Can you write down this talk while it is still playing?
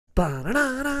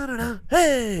Ba-da-da-da-da-da.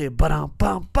 Hey,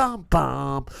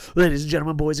 ba-dum-bum-bum-bum. Ladies and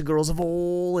gentlemen, boys and girls of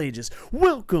all ages,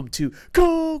 welcome to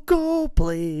Koco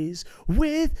Plays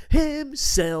with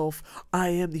himself. I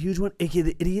am the huge one, aka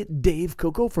the idiot, Dave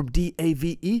Koco from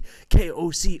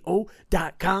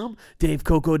DaveKoco.com,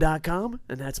 DaveKoco.com,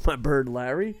 and that's my bird,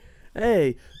 Larry.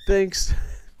 Hey, thanks,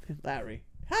 Larry.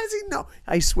 How does he know?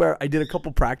 I swear, I did a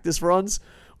couple practice runs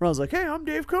where I was like, hey, I'm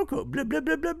Dave Koco, blah, blah,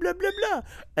 blah, blah, blah, blah, blah.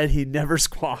 And he never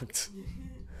squawked.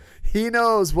 He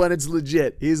knows when it's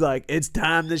legit. He's like, it's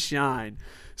time to shine.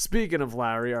 Speaking of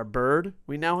Larry, our bird,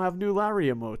 we now have new Larry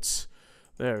emotes.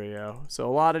 There we go. So a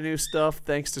lot of new stuff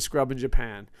thanks to Scrub in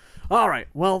Japan. All right,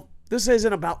 well, this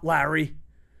isn't about Larry.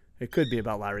 It could be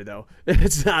about Larry, though.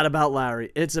 It's not about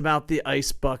Larry. It's about the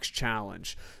Ice Bucks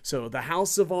Challenge. So the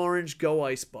House of Orange, go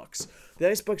Ice Bucks. The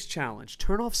Ice Bucks Challenge,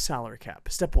 turn off salary cap.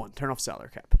 Step 1, turn off salary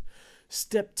cap.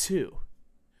 Step 2,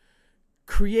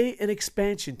 create an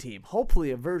expansion team,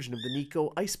 hopefully a version of the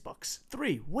Nikko Ice Bucks.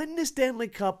 3, win the Stanley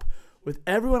Cup with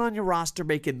everyone on your roster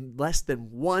making less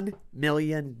than $1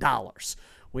 million.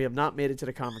 We have not made it to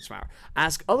the conference round.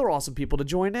 Ask other awesome people to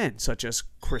join in, such as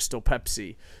Crystal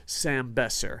Pepsi, Sam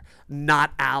Besser,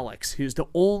 not Alex, who's the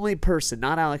only person,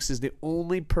 not Alex is the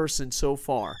only person so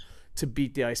far to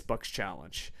beat the Ice Bucks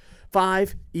Challenge.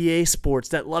 5, EA Sports,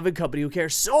 that loving company who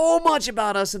cares so much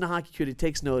about us in the hockey community,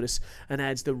 takes notice and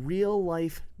adds the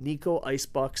real-life Nikko Ice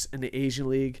Bucks and the Asian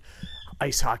League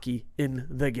ice hockey in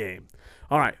the game.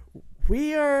 All right,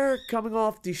 we are coming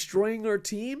off destroying our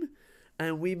team,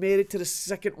 and we made it to the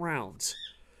second round.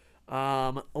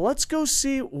 Let's go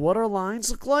see what our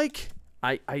lines look like.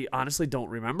 I honestly don't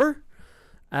remember.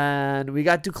 And we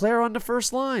got Duclair on the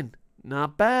first line.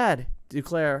 Not bad.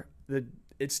 Duclair,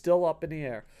 it's still up in the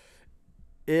air.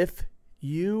 If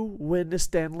you win the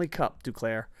Stanley Cup,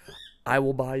 Duclair, I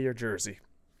will buy your jersey.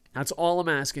 That's all I'm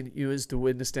asking you is to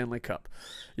win the Stanley Cup.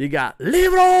 You got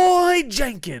Leroy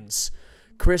Jenkins,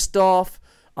 Kristoff,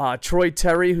 Troy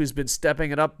Terry, who's been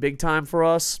stepping it up big time for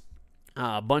us.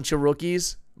 A bunch of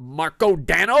rookies. Marco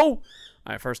Dano. All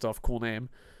right, first off, cool name.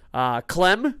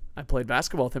 Clem. I played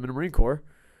basketball with him in the Marine Corps.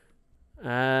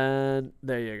 And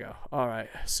there you go. All right,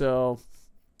 so,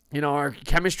 our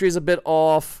chemistry is a bit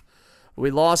off. We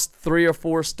lost 3 or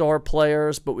 4 star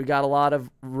players, but we got a lot of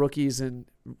rookies in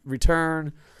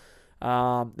return.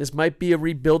 This might be a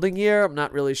rebuilding year. I'm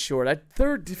not really sure. That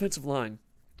third defensive line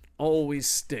always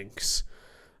stinks.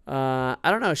 I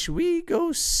don't know. Should we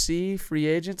go see free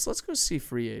agents? Let's go see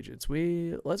free agents.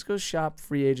 Let's go shop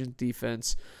free agent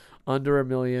defense under $1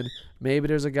 million. Maybe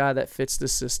there's a guy that fits the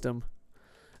system.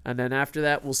 And then after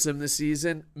that, we'll sim the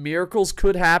season. Miracles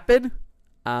could happen.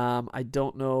 I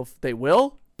don't know if they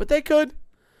will. But they could.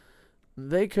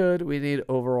 They could. We need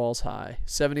overalls high.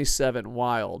 77,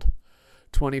 Wild.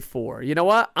 24. You know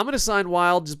what? I'm going to sign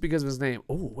Wild just because of his name.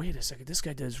 Oh, wait a second. This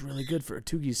guy does really good for a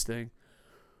Toogies thing.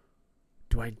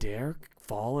 Do I dare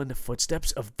fall in the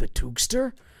footsteps of the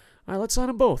Toogster? All right, let's sign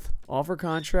them both. Offer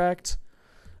contract.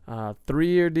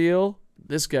 3-year deal.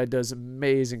 This guy does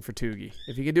amazing for Toogie.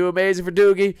 If he can do amazing for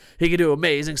Toogie, he can do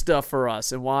amazing stuff for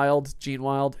us. And Wild, Gene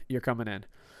Wild, you're coming in.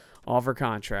 Offer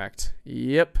contract.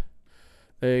 Yep.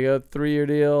 There you go. 3-year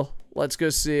deal. Let's go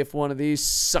see if one of these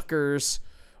suckers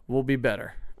will be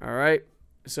better. All right.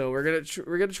 So we're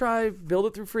gonna try build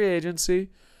it through free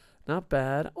agency. Not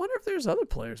bad. I wonder if there's other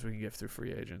players we can get through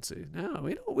free agency. No,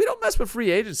 we don't mess with free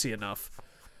agency enough.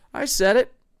 I said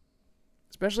it.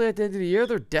 Especially at the end of the year,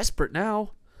 they're desperate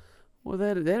now. Well,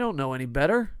 they don't know any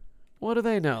better. What do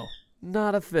they know?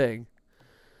 Not a thing.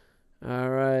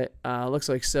 All right, looks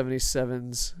like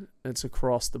 77s. It's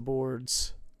across the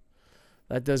boards.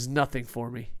 That does nothing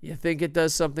for me. You think it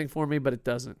does something for me, but it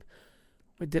doesn't.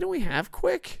 Wait, didn't we have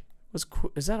Quick?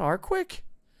 Is that our Quick?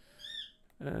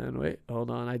 And wait,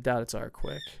 hold on. I doubt it's our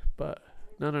Quick. But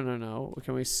no.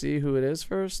 Can we see who it is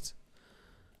first?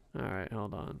 All right,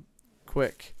 hold on.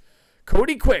 Quick,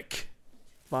 Cody Quick,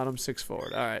 bottom 6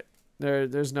 forward. All right,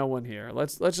 there's no one here.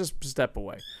 Let's just step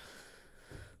away.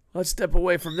 Let's step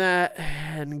away from that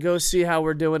and go see how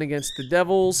we're doing against the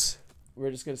Devils. We're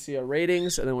just going to see our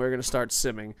ratings, and then we're going to start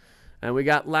simming. And we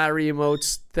got Larry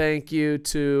emotes. Thank you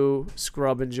to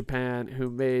Scrub in Japan, who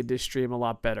made this stream a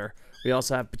lot better. We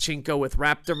also have Pachinko with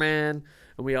Raptor Man,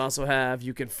 and we also have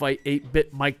You Can Fight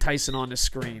 8-Bit Mike Tyson on the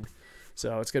screen.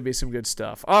 So it's going to be some good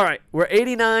stuff. All right, we're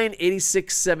 89,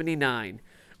 86, 79.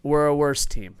 We're a worse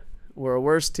team. We're a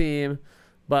worse team,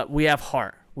 but we have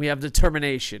heart. We have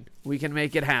determination. We can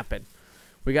make it happen.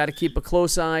 We got to keep a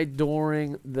close eye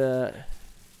during the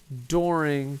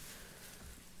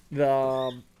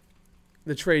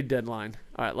trade deadline.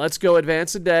 All right, let's go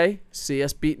advance a day. See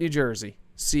us beat New Jersey.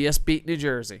 See us beat New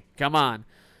Jersey. Come on.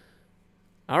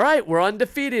 All right, we're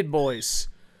undefeated, boys.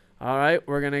 All right,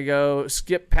 we're going to go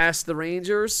skip past the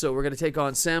Rangers. So we're going to take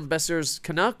on Sam Besser's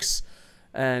Canucks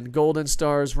and Golden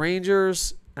Stars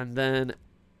Rangers. And then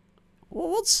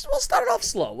we'll start it off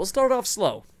slow. We'll start off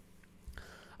slow.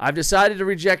 I've decided to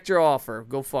reject your offer.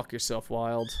 Go fuck yourself,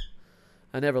 Wild.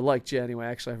 I never liked you anyway.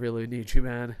 Actually, I really need you,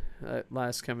 man. That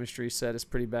last chemistry set is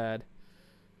pretty bad.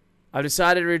 I've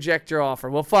decided to reject your offer.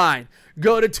 Well, fine.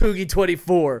 Go to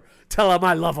Toogie24. Tell him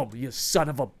I love him, you son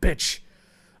of a bitch.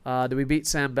 Do we beat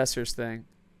Sam Besser's thing?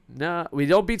 No, we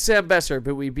don't beat Sam Besser,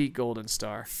 but we beat Golden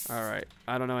Star. All right.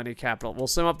 I don't know any capital. We'll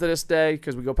sim up to this day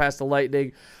because we go past the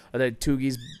Lightning. And then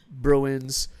Toogie's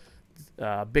Bruins.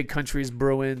 Big Country's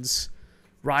Bruins.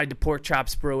 Ride to Pork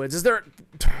Chops Bruins. Is there...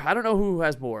 I don't know who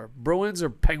has more. Bruins or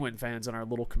Penguin fans in our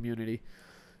little community.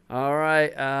 All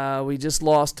right. We just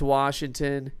lost to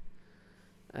Washington.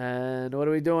 And what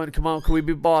are we doing? Come on. Can we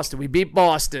beat Boston? We beat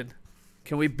Boston.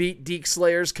 Can we beat Deke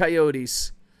Slayer's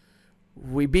Coyotes?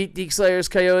 We beat Deke Slayer's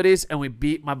Coyotes, and we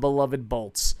beat my beloved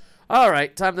Bolts. All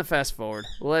right, time to fast forward.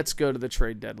 Let's go to the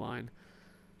trade deadline.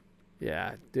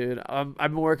 Yeah, dude, I've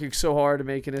been working so hard to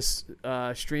making this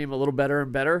stream a little better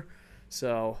and better.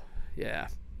 So, yeah.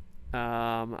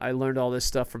 I learned all this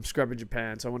stuff from Scrub in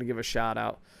Japan, so I want to give a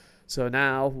shout-out. So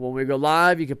now, when we go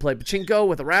live, you can play pachinko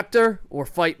with a raptor or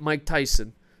fight Mike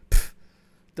Tyson. Pfft,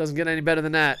 doesn't get any better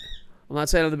than that. I'm not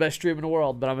saying I'm the best streamer in the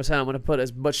world, but I'm saying I'm going to put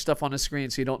as much stuff on the screen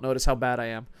so you don't notice how bad I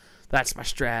am. That's my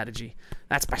strategy.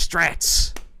 That's my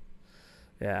strats.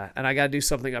 Yeah, and I got to do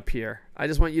something up here. I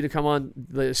just want you to come on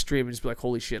the stream and just be like,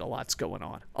 holy shit, a lot's going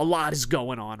on. A lot is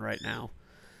going on right now.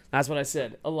 That's what I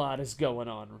said. A lot is going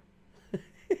on.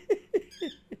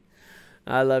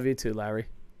 I love you too, Larry.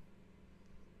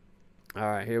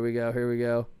 All right, here we go. Here we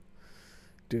go.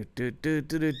 Do do do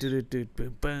do do do do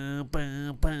boom boom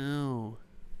boom boom.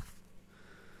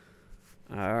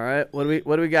 All right, what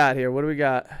do we got here? What do we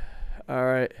got? All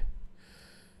right,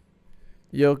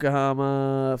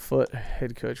 Yokohama Foot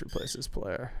head coach replaces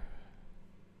player.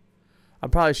 I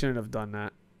probably shouldn't have done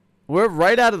that. We're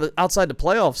right outside the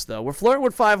playoffs though. We're flirting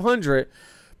with 500,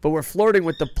 but we're flirting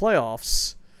with the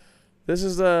playoffs. This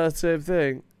is the same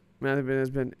thing. Matthew has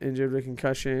been injured with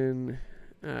concussion.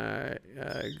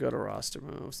 Go to roster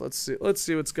moves. Let's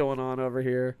see what's going on over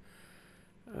here.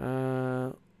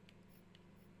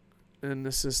 In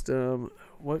the system,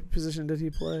 what position did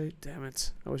he play? Damn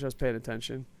it! I wish I was paying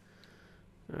attention.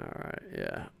 All right,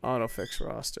 yeah, auto fix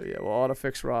roster. Yeah, we'll auto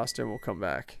fix roster and we'll come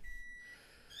back.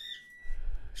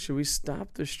 Should we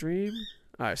stop the stream?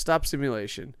 All right, stop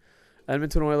simulation.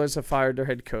 Edmonton Oilers have fired their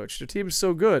head coach. Their team is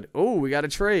so good. Oh, we got a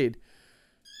trade.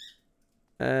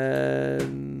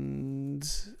 And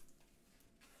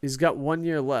he's got 1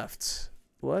 year left.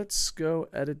 Let's go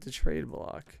edit the trade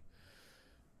block.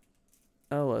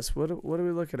 Ellis, what are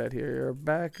we looking at here? Our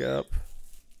backup.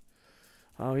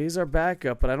 Oh, he's our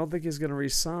backup, but I don't think he's going to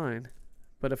re-sign.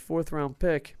 But a 4th round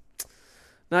pick.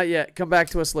 Not yet. Come back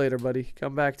to us later, buddy.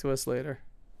 Come back to us later.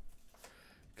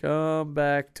 Come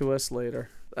back to us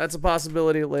later. That's a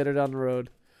possibility later down the road.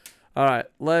 All right,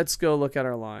 let's go look at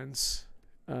our lines.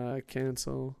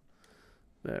 Cancel.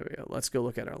 There we go. Let's go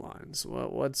look at our lines.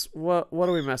 What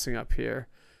are we messing up here?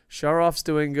 Sharoff's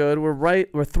doing good.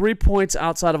 We're 3 points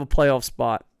outside of a playoff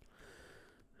spot.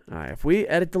 All right, if we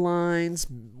edit the lines,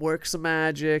 work some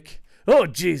magic. Oh,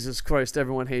 Jesus Christ,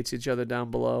 everyone hates each other down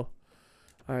below.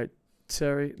 All right,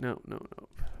 Terry. No.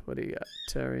 What do you got?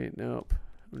 Terry, nope.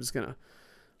 I'm just going to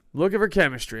looking for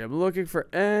chemistry. I'm looking for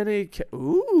any...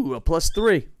 Ooh, a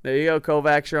 +3. There you go,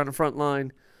 Kovacs. You're on the front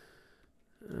line.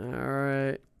 All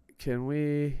right. Can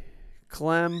we...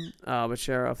 Clem? Oh, but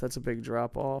Sheriff, that's a big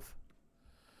drop-off.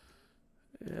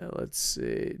 Yeah, let's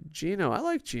see. Gino. I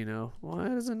like Gino. Why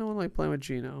doesn't no one like playing with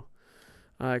Gino?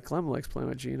 Clem likes playing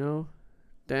with Gino.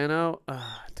 Dano.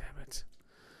 Ah, damn it.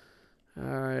 All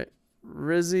right.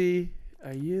 Rizzy.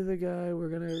 Are you the guy we're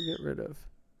going to get rid of?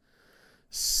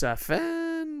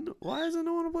 Sefin? Why doesn't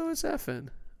no one want to play with Sefin?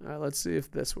 All right, let's see if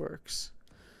this works.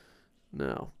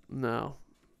 No.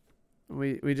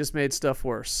 We just made stuff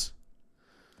worse.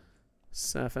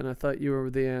 Sefin, I thought you were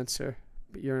the answer,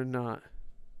 but you're not.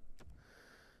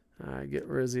 All right, get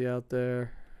Rizzy out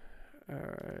there. All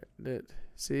right,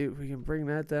 see, we can bring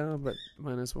that down, but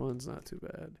 -1's not too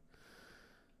bad.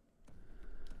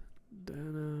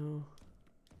 Dano.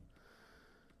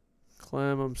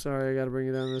 Clem, I'm sorry, I got to bring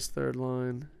you down this 3rd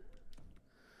line.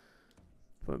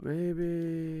 But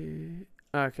maybe...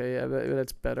 Okay, yeah,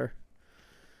 that's better.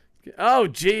 Oh,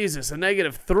 Jesus, a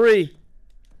 -3.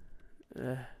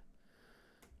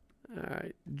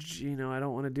 Alright, Gino, I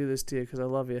don't want to do this to you because I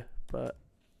love you, but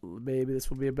maybe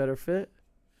this will be a better fit.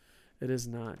 It is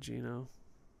not, Gino.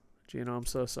 Gino, I'm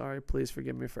so sorry. Please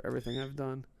forgive me for everything I've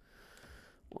done.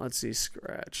 Let's see,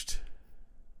 scratched.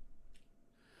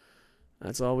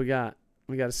 That's all we got.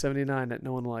 We got a 79 that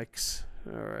no one likes.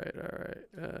 All right, all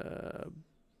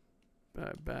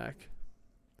right. Back.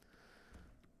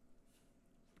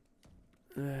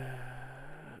 We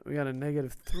got a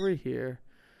 -3 here.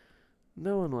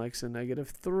 No one likes a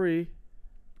 -3.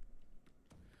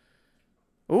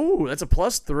 Ooh, that's a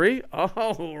 +3.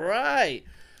 All right.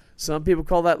 Some people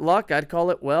call that luck. I'd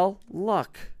call it, well,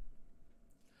 luck.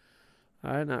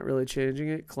 All right, not really changing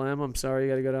it. Clem, I'm sorry. You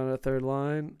got to go down to the third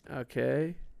line.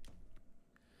 Okay.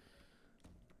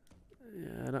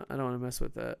 Yeah, I don't want to mess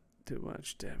with that too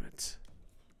much. Damn it.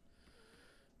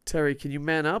 Terry, can you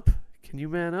man up? Can you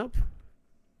man up?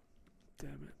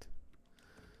 Damn it.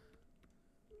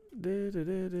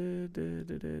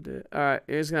 All right,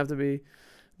 here's going to have to be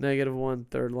 -1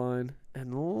 third line.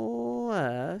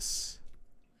 Unless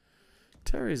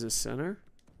Terry's a center.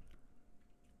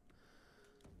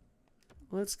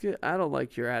 Let's get... I don't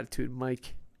like your attitude,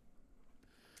 Mike.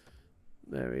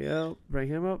 There we go. Bring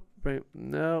him up.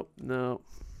 No.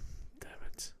 Damn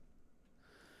it.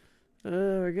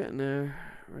 We're getting there.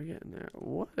 We're getting there.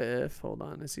 What if... Hold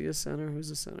on. Is he a center?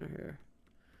 Who's a center here?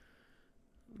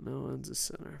 No one's a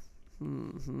center.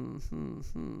 No,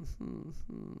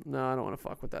 I don't want to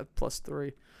fuck with that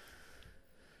 +3.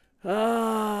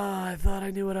 I thought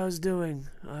I knew what I was doing.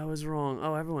 I was wrong.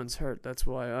 Oh, everyone's hurt. That's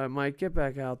why. I might get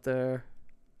back out there.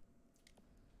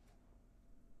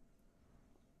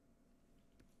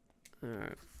 All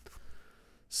right.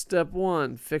 Step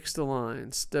 1, fix the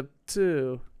line. Step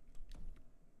 2.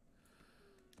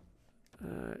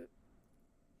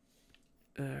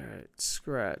 All right,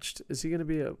 scratched. Is he going to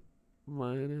be a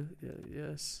minor? Yeah,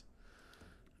 yes.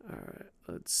 All right,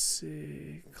 let's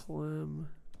see. Clem.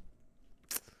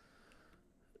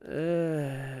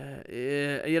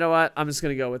 Yeah, you know what? I'm just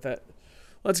going to go with that.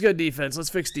 Let's go defense. Let's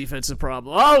fix defensive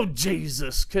problem. Oh,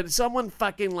 Jesus. Can someone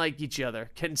fucking like each other?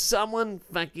 Can someone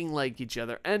fucking like each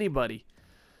other? Anybody.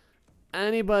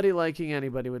 Anybody liking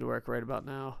anybody would work right about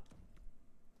now.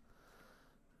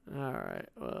 All right,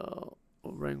 well...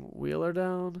 We'll bring Wheeler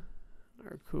down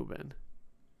or Kubin.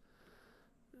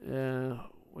 Yeah,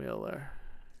 Wheeler.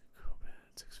 Kubin,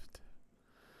 6'2".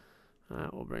 All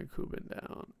right, we'll bring Kubin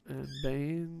down. And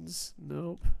Baines,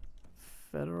 nope.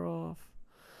 Fedorov,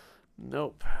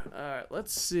 nope. All right,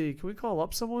 let's see. Can we call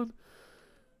up someone?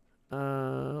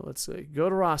 Let's see. Go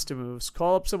to roster moves.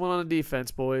 Call up someone on the defense,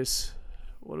 boys.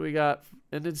 What do we got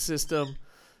in the system?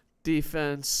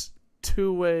 Defense,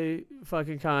 2-way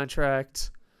fucking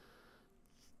contract.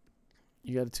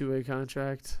 You got a 2-way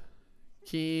contract.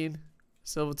 Keane,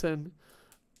 Silverton,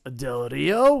 Del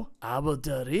Rio,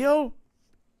 Del Rio.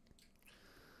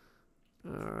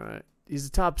 All right, he's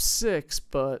the top 6,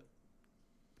 but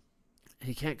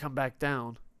he can't come back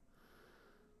down.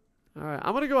 All right,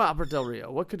 I'm gonna go Albert Del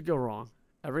Rio. What could go wrong?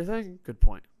 Everything. Good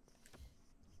point.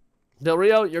 Del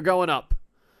Rio, you're going up.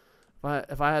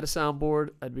 If I had a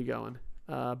soundboard, I'd be going.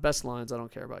 Best lines. I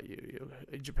don't care about you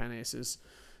Japan Aces.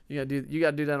 You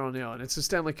gotta do that on your own. It's the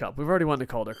Stanley Cup. We've already won the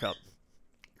Calder Cup.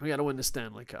 We gotta win the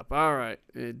Stanley Cup. All right.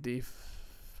 D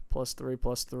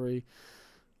 +3.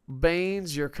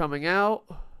 Baines, you're coming out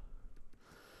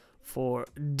for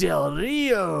Del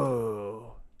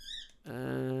Rio.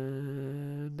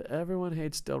 And everyone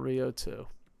hates Del Rio too.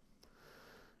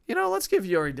 You know, let's give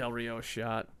Yuri Del Rio a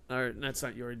shot. Or that's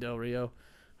not Yuri Del Rio.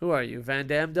 Who are you? Van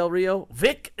Dam Del Rio?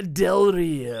 Vic Del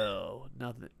Rio.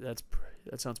 Nothing. That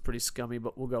sounds pretty scummy,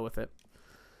 but we'll go with it.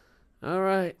 All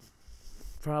right.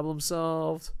 Problem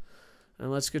solved.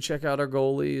 And let's go check out our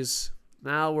goalies.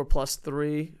 Now we're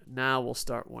 +3. Now we'll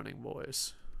start winning,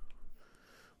 boys.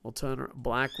 We'll turn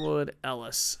Blackwood,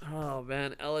 Ellis. Oh,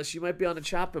 man. Ellis, you might be on the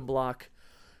chopping block.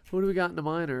 Who do we got in the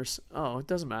minors? Oh, it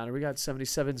doesn't matter. We got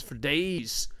 77s for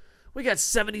days. We got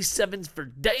 77s for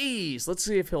days. Let's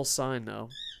see if he'll sign, though.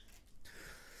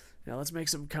 Yeah, let's make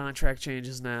some contract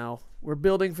changes now. We're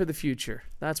building for the future.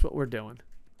 That's what we're doing.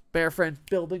 Bear friend,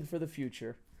 building for the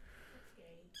future.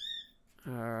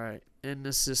 All right, in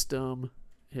the system.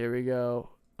 Here we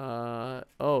go.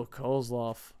 Oh,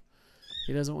 Kozlov.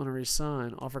 He doesn't want to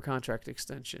resign. Offer contract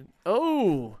extension.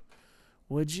 Oh,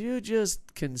 would you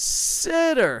just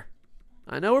consider?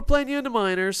 I know we're playing you in the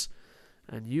minors,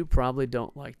 and you probably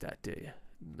don't like that, do you?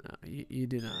 No, you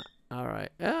do not. All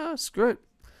right. Yeah, screw it.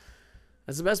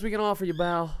 That's the best we can offer you,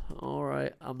 Bal. All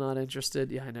right. I'm not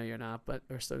interested. Yeah, I know you're not, but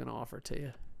we're still going to offer it to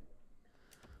you.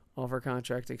 Offer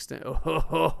contract extent.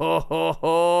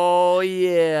 Oh,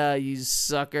 yeah, you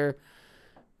sucker.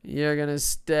 You're going to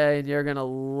stay and you're going to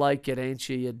like it, ain't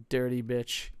you, you dirty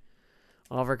bitch?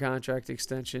 Offer contract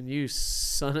extension. You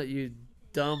son of you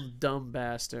dumb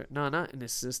bastard. No, not in the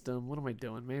system. What am I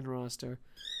doing? Main roster.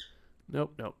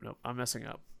 Nope. I'm messing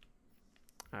up.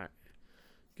 All right.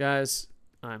 Guys,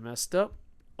 I messed up.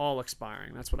 All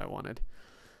expiring. That's what I wanted.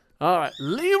 All right.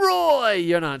 Leroy,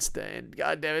 you're not staying.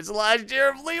 God damn, it's the last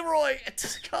year of Leroy.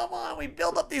 Come on. We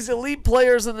build up these elite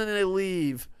players and then they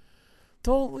leave.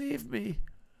 Don't leave me.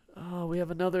 Oh, we have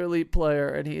another elite player,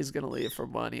 and he's going to leave for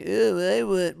money. Oh, I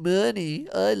want money.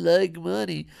 I like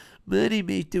money. Money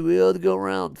makes the world go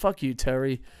round. Fuck you,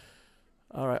 Terry.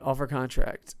 All right, offer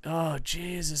contract. Oh,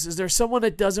 Jesus. Is there someone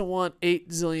that doesn't want $8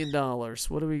 zillion?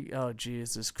 What do we... Oh,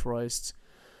 Jesus Christ.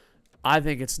 I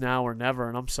think it's now or never,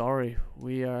 and I'm sorry.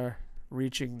 We are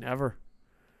reaching never.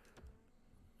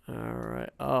 All right.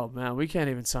 Oh, man, we can't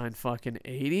even sign fucking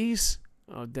 80s?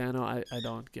 Oh, Dano, I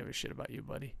don't give a shit about you,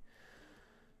 buddy.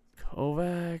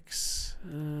 Kovacs.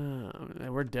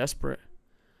 We're desperate.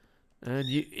 And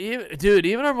dude,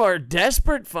 even our more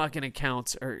desperate fucking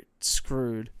accounts are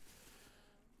screwed.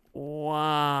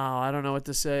 Wow, I don't know what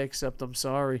to say except I'm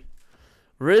sorry.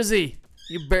 Rizzy,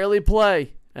 you barely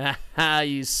play. Ah,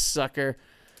 you sucker.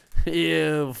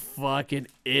 You fucking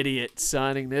idiot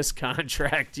signing this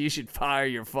contract. You should fire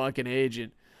your fucking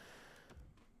agent.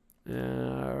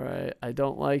 Alright, I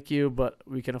don't like you, but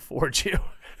we can afford you.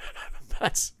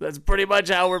 That's pretty much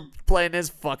how we're playing this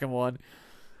fucking one.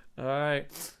 Alright.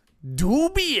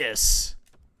 Dubious.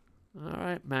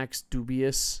 Alright, Max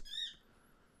Dubious.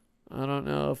 I don't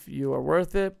know if you are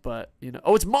worth it, but, you know.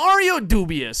 Oh, it's Mario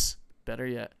Dubious. Better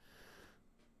yet.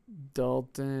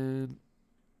 Dalton.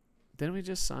 Didn't we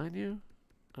just sign you?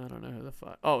 I don't know who the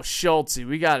fuck. Oh, Schultze.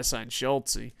 We got to sign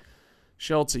Schultze.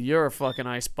 Schultze, you're a fucking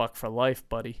ice buck for life,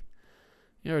 buddy.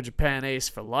 You're a Japan ace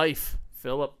for life.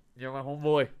 Philip, you're my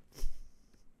homeboy.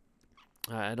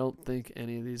 I don't think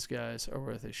any of these guys are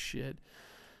worth a shit.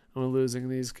 I'm losing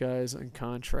these guys on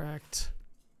contract.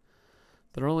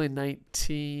 They're only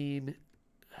 19.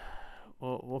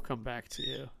 We'll come back to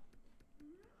you.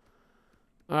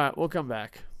 All right, we'll come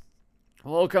back.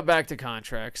 We'll come back to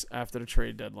contracts after the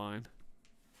trade deadline.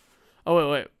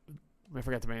 Oh, wait. I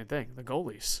forgot the main thing. The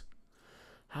goalies.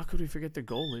 How could we forget the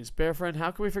goalies? Bear friend, how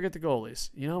could we forget the goalies?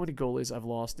 You know how many goalies I've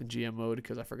lost in GM mode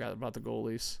because I forgot about the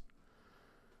goalies?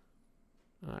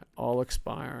 All right, all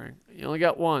expiring. You only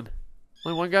got one.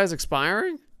 Only one guy's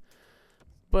expiring?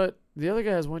 But the other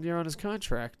guy has 1 year on his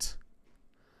contract.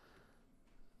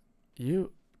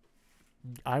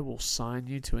 I will sign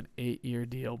you to an 8-year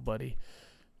deal, buddy.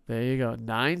 There you go.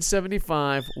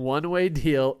 $975, one-way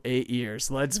deal, 8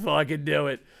 years. Let's fucking do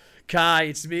it. Kai,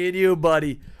 it's me and you,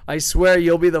 buddy. I swear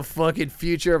you'll be the fucking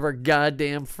future of our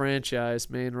goddamn franchise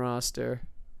main roster.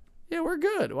 Yeah, we're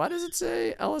good. Why does it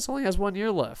say Ellis only has 1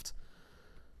 year left?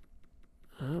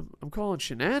 I'm calling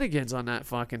shenanigans on that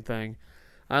fucking thing.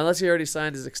 Unless he already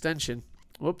signed his extension.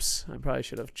 Whoops. I probably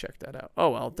should have checked that out. Oh,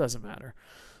 well, it doesn't matter.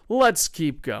 Let's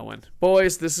keep going.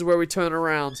 Boys, this is where we turn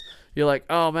around. You're like,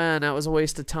 oh, man, that was a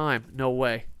waste of time. No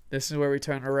way. This is where we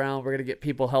turn around. We're going to get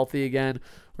people healthy again.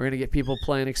 We're going to get people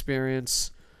playing experience.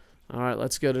 All right,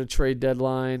 let's go to the trade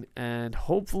deadline. And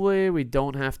hopefully we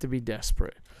don't have to be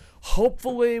desperate.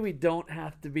 Hopefully we don't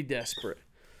have to be desperate.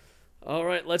 All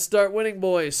right, let's start winning,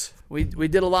 boys. We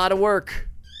did a lot of work.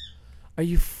 Are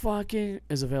you fucking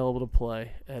is available to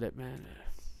play? Edit, man.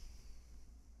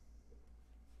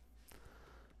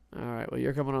 All right, well,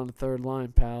 you're coming on the third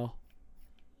line, pal.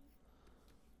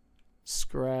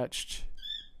 Scratched.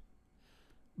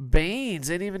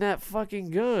 Baines ain't even that fucking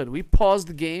good. We paused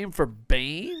the game for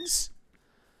Baines?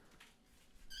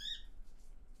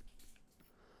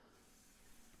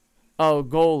 Oh,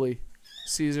 goalie.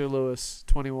 Caesar Lewis,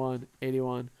 21,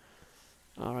 81.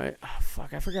 All right. Oh,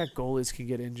 fuck, I forgot goalies can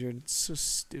get injured. It's so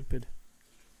stupid.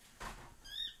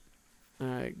 All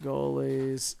right,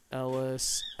 goalies.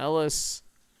 Ellis. Ellis,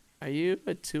 are you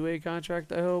a two-way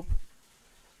contract, I hope?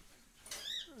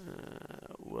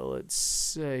 Will it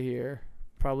say here?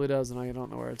 Probably doesn't. I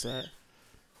don't know where it's at.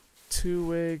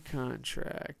 Two-way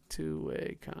contract.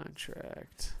 Two-way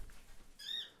contract.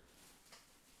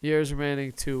 Years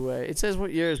remaining, two-way. It says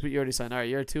what years, but you already signed. All right,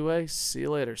 you're a two-way. See you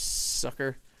later,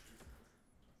 sucker.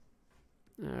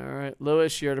 All right,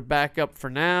 Lewis, you're the backup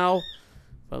for now,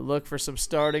 but look for some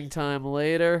starting time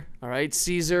later. All right,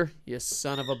 Caesar, you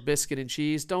son of a biscuit and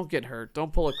cheese. Don't get hurt.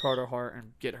 Don't pull a Carter Hart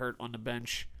and get hurt on the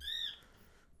bench.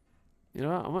 You know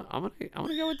what? I'm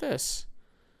gonna go with this.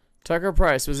 Tucker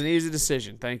Price was an easy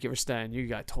decision. Thank you for staying. You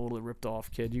got totally ripped off,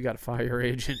 kid. You got to fire your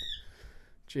agent.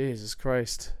 Jesus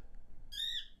Christ.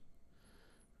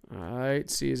 All right,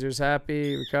 Caesar's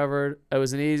happy, recovered. It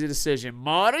was an easy decision.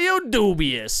 Mario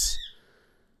Dubious.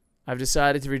 I've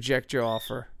decided to reject your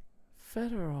offer.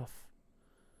 Fedorov.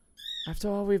 After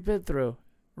all we've been through.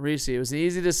 Reese, it was an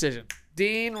easy decision.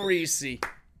 Dean Reese.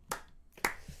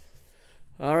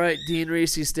 All right, Dean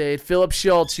Reese stayed. Philip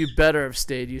Schultz, you better have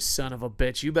stayed, you son of a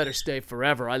bitch. You better stay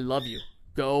forever. I love you.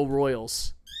 Go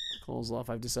Royals. Kolozov,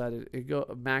 I've decided. Go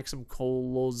Maxim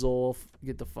Kolozov.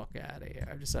 Get the fuck out of here.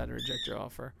 I've decided to reject your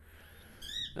offer.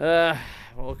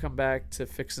 We'll come back to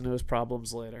fixing those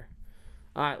problems later.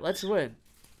 All right, let's win.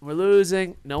 We're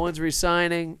losing. No one's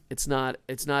re-signing. It's not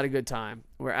a good time.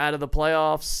 We're out of the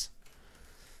playoffs.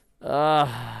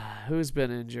 Who's been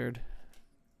injured?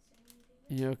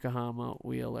 Yokohama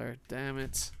Wheeler. Damn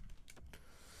it.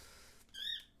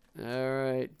 All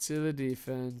right, to the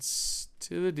defense.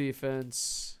 To the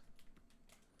defense.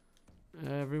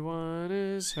 Everyone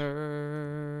is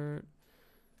hurt.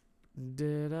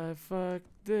 Did I fuck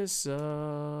this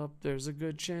up? There's a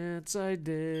good chance I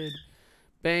did.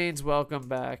 Baines, welcome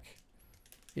back.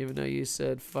 Even though you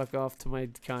said fuck off to my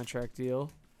contract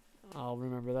deal. I'll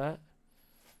remember that.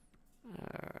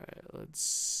 Alright, let's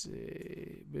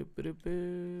see.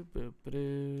 Boop-a-doop-boop,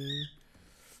 boop-a-doo.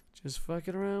 Just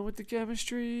fucking around with the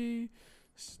chemistry.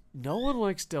 No one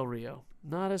likes Del Rio.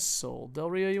 Not a soul. Del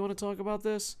Rio, you want to talk about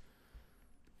this?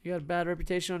 You got a bad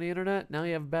reputation on the internet. Now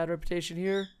you have a bad reputation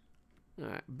here.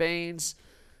 Alright, Baines.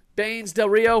 Baines, Del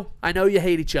Rio, I know you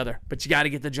hate each other, but you got to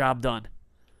get the job done.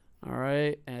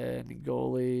 Alright, and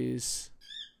goalies.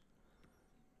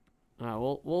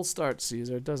 Alright, we'll start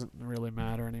Caesar. It doesn't really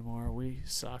matter anymore. We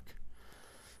suck.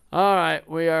 Alright,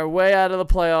 we are way out of the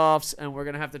playoffs, and we're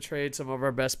going to have to trade some of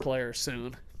our best players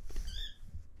soon.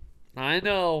 I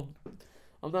know.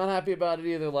 I'm not happy about it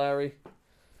either, Larry.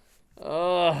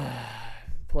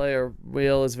 Player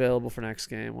Wheel is available for next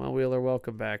game. Well, Wheeler,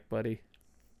 welcome back, buddy.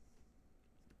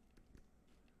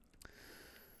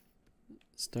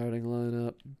 Starting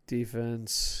lineup,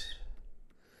 defense.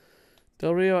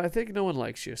 Del Rio, I think no one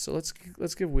likes you, so let's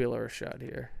give Wheeler a shot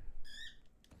here.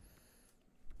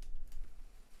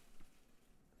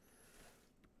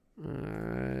 All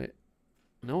right.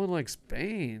 No one likes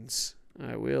Baines. All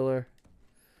right, Wheeler.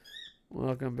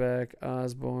 Welcome back,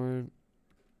 Osborne.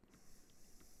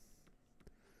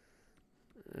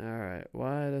 All right.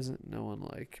 Why doesn't no one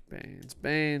like Baines?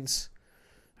 Baines,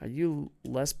 are you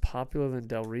less popular than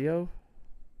Del Rio?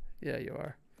 Yeah, you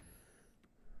are.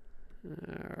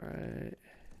 All right.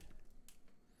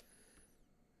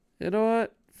 You know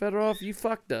what, Fedorov, you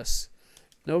fucked us.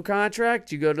 No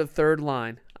contract, you go to the third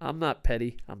line. I'm not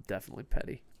petty. I'm definitely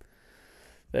petty.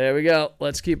 There we go.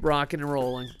 Let's keep rocking and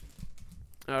rolling.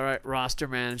 All right, roster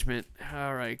management.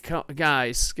 All right,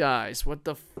 guys, what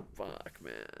the fuck,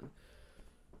 man?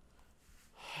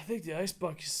 I think the Ice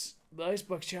Bucks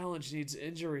challenge needs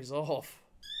injury resolve.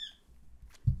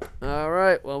 All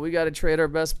right, well, we got to trade our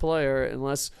best player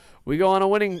unless we go on a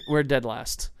winning. We're dead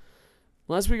last.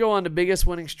 Unless we go on the biggest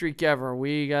winning streak ever,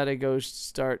 we got to go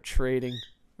start trading.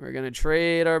 We're going to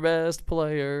trade our best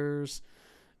players.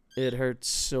 It hurts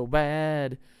so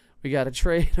bad. We got to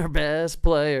trade our best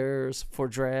players for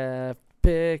draft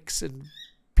picks and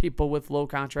people with low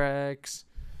contracts.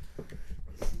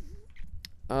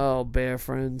 Oh, Bear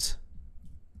friends.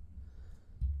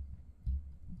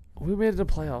 We made it to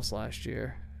playoffs last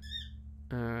year.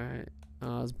 All right.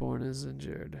 Osborne is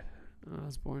injured.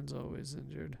 Osborne's always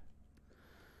injured.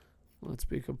 Let's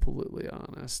be completely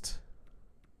honest.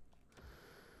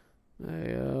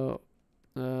 Hey,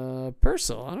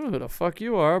 Purcell, I don't know who the fuck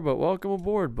you are, but welcome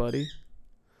aboard, buddy.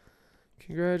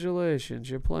 Congratulations,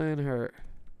 you're playing hurt.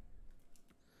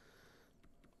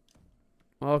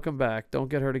 Welcome back. Don't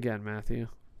get hurt again, Matthew.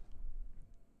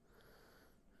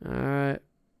 All right.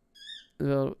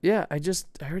 Yeah, I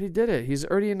already did it. He's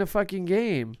already in the fucking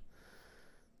game.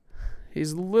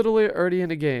 He's literally already in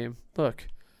the game. Look.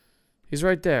 He's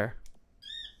right there.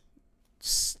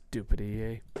 Stupid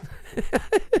EA.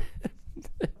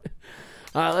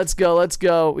 All right, let's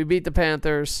go. We beat the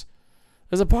Panthers.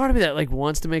 There's a part of me that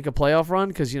wants to make a playoff run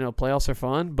because, playoffs are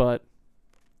fun, but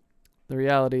the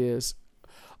reality is,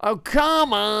 oh,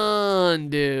 come on,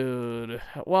 dude.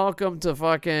 Welcome to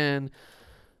fucking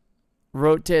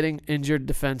rotating injured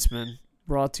defenseman,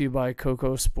 brought to you by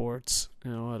Koco Sports.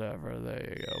 Whatever.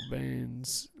 There you go.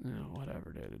 Baines.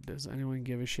 Whatever, dude. Does anyone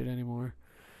give a shit anymore?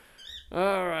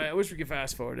 All right. I wish we could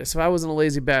fast forward this. If I wasn't a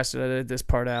lazy bastard, I'd edit this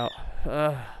part out.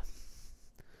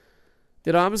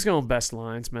 Dude, I'm just going best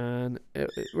lines, man.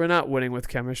 We're not winning with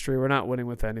chemistry. We're not winning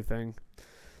with anything.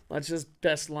 Let's just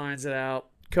best lines it out.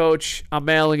 Coach, I'm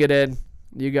mailing it in.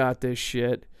 You got this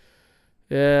shit.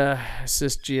 Yeah,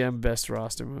 assist GM best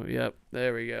roster move. Yep,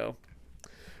 there we go.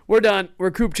 We're done. We're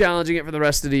Coop challenging it for the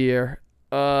rest of the year.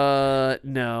 No,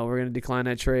 we're going to decline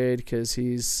that trade because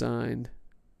he's signed.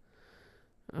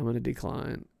 I'm going to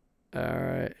decline. All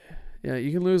right. Yeah,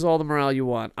 you can lose all the morale you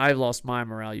want. I've lost my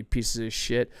morale, you pieces of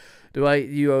shit.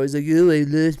 You always like, oh, I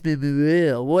lost my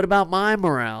morale. What about my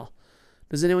morale?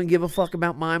 Does anyone give a fuck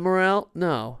about my morale?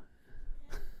 No.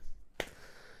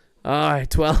 All right,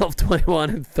 12, 21,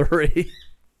 and 3.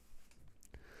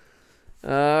 All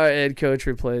right, head coach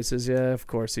replaces. Yeah, of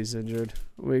course he's injured.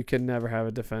 We can never have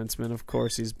a defenseman. Of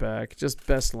course he's back. Just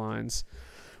best lines.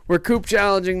 We're Coop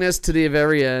challenging this to the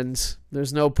very end.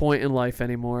 There's no point in life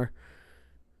anymore.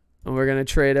 And we're going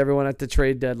to trade everyone at the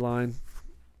trade deadline.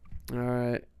 All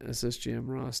right, SSGM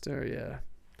roster, yeah.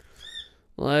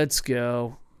 Let's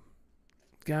go.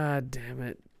 God damn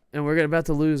it. And we're about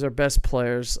to lose our best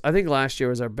players. I think last year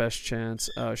was our best chance.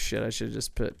 Oh, shit, I should have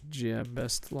just put GM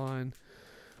best line.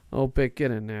 Oh, Pick,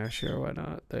 get in there. Sure, why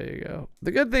not? There you go.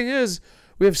 The good thing is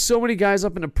we have so many guys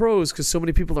up in the pros because so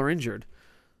many people are injured.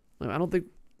 I don't think...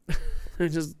 I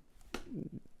just...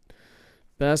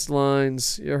 Best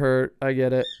lines. You're hurt. I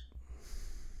get it.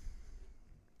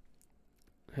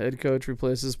 Head coach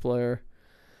replaces player.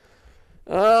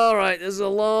 All right, this is a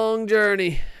long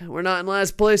journey. We're not in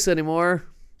last place anymore.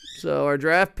 So our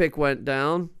draft pick went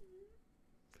down.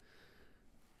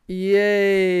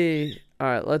 Yay. All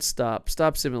right, let's stop.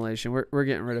 Stop simulation. We're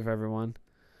getting rid of everyone.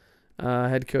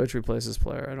 Head coach replaces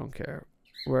player. I don't care.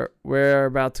 We're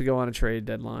about to go on a trade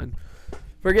deadline.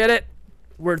 Forget it.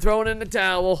 We're throwing in the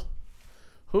towel.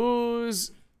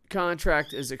 Whose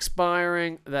contract is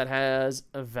expiring that has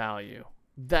a value?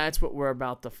 That's what we're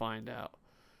about to find out.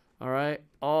 All right?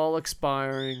 All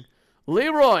expiring.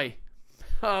 Leroy.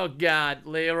 Oh, God.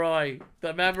 Leroy.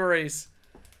 The memories.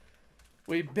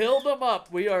 We build them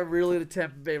up. We are really the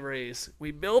Tampa Bay Rays.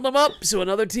 We build them up so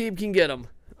another team can get them.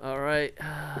 All right.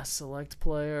 Select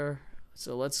player.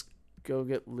 So let's go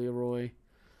get Leroy.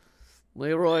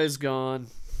 Leroy is gone.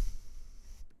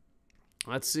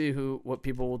 Let's see what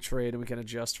people will trade, and we can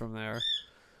adjust from there.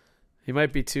 He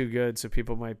might be too good, so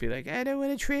people might be like, I don't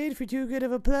want to trade for too good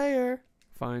of a player.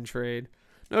 Fine, trade.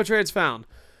 No trades found.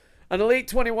 An elite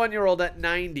 21-year-old at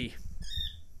 90.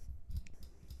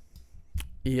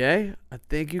 EA, I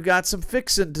think you got some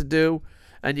fixing to do,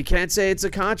 and you can't say it's a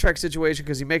contract situation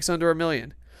because he makes under $1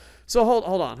 million. So hold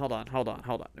on.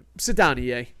 Sit down,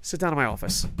 EA. Sit down in my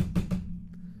office.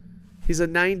 He's a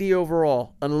 90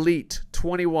 overall, an elite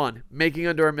 21, making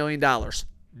under $1 million.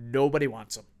 Nobody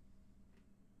wants him.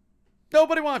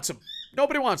 Nobody wants him.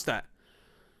 Nobody wants that.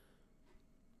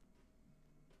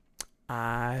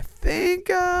 I think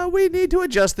we need to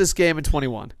adjust this game in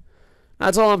 21.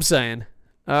 That's all I'm saying.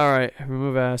 All right,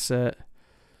 remove asset.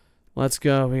 Let's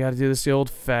go. We got to do this the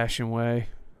old-fashioned way.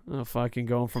 Oh, fucking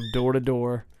going from door to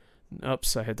door.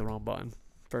 Oops, I hit the wrong button.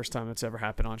 First time it's ever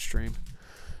happened on stream.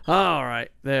 All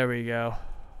right, there we go.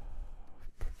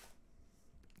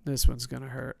 This one's gonna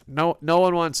hurt. No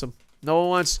one wants him. No one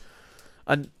wants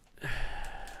a.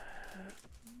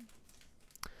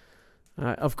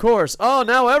 Of course. Oh,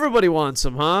 now everybody wants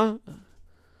him, huh?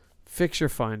 Fix your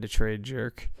find a trade,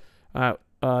 jerk.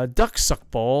 Duck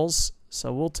suck balls.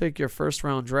 So we'll take your first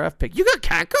round draft pick. You got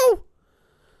Koco?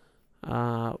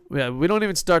 Yeah, we don't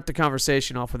even start the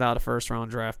conversation off without a first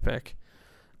round draft pick.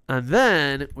 And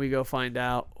then we go find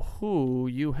out who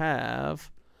you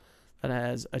have that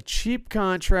has a cheap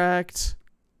contract.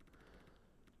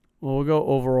 Well, we'll go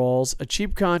overalls. A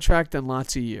cheap contract and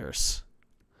lots of years.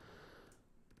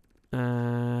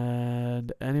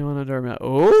 And anyone under a minute.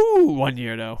 Oh, 1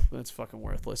 year, though. That's fucking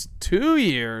worthless. 2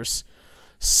 years.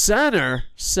 Center,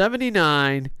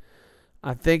 79.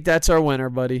 I think that's our winner,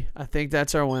 buddy. I think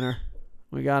that's our winner.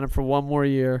 We got him for 1 more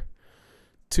year.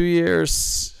 2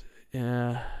 years.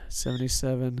 Yeah,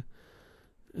 77.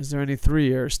 Is there any 3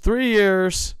 years? 3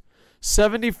 years.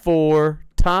 74.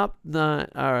 Top 9.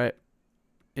 All right.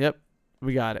 Yep.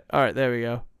 We got it. All right. There we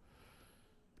go.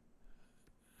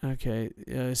 Okay.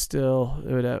 Still.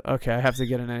 Okay. I have to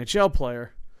get an NHL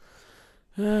player.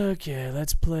 Okay.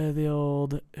 Let's play the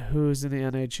old who's in the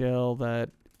NHL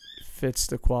that fits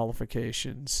the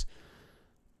qualifications.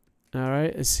 All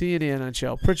right. Is he in the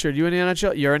NHL? Pritchard, you in the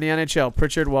NHL? You're in the NHL.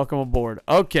 Pritchard, welcome aboard.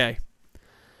 Okay.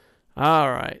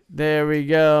 All right. There we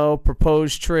go.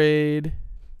 Proposed trade.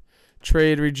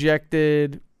 Trade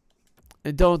rejected.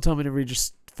 And don't tell me to read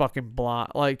just fucking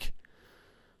block. Like,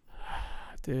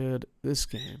 dude, this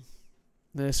game.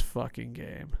 This fucking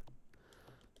game.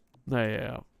 There you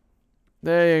go.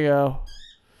 There you go.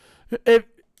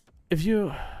 If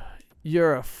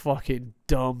you're a fucking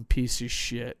dumb piece of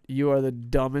shit. You are the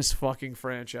dumbest fucking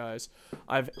franchise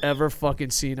I've ever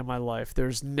fucking seen in my life.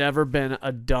 There's never been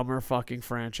a dumber fucking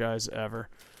franchise ever.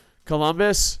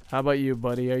 Columbus, how about you,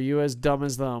 buddy? Are you as dumb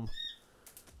as them?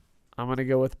 I'm going to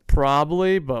go with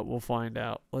probably, but we'll find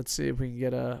out. Let's see if we can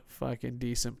get a fucking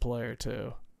decent player,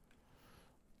 too.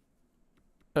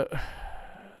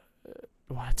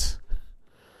 What?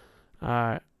 All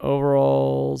right.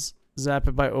 Overalls. Zap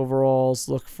it by overalls.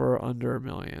 Look for under $1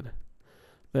 million.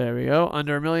 There we go.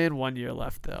 Under $1 million. 1 year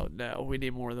left, though. No, we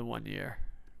need more than 1 year.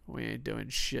 We ain't doing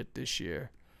shit this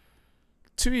year.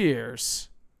 2 years.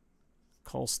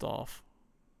 Kolstov.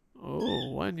 Oh,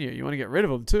 1 year. You want to get rid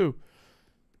of him, too.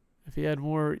 If he had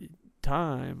more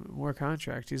time, more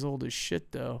contract. He's old as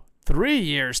shit, though. 3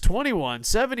 years. 21.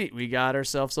 70. We got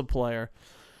ourselves a player.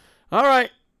 All right.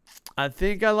 I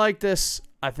think I like this.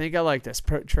 I think I like this.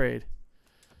 Trade.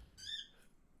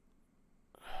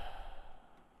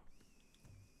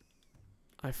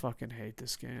 I fucking hate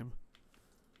this game.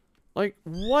 Like,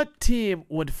 what team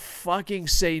would fucking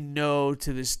say no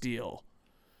to this deal?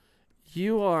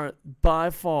 You are by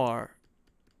far...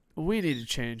 We need to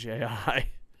change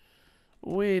AI.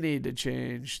 We need to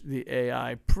change the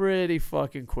AI pretty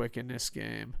fucking quick in this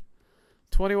game.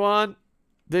 21.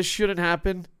 This shouldn't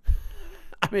happen.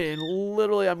 I mean,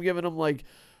 literally, I'm giving him, like,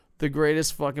 the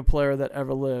greatest fucking player that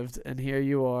ever lived. And here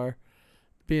you are,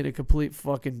 being a complete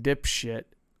fucking dipshit.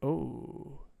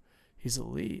 Oh, he's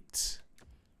elite.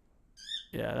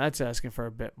 Yeah, that's asking for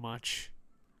a bit much.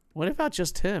 What about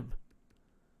just him?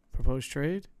 Proposed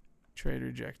trade? Trade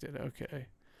rejected. Okay.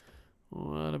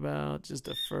 What about just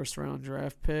a first-round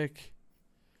draft pick?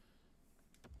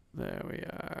 There we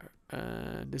are.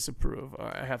 Disapprove. All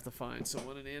right, I have to find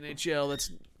someone in the NHL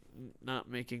that's not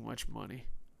making much money.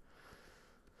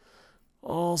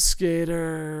 All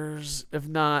skaters. If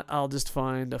not, I'll just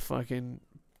find a fucking...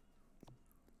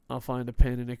 I'll find a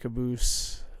pin in a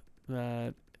caboose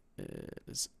that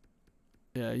is...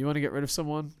 Yeah, you want to get rid of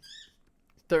someone?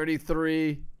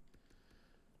 33.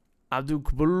 Abdul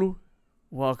Kabulu.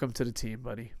 Welcome to the team,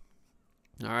 buddy.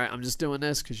 All right, I'm just doing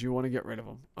this because you want to get rid of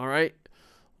him. All right,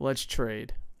 let's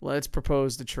trade. Let's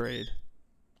propose the trade.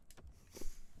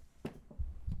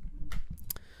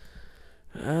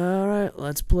 All right,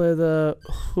 let's play the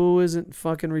who isn't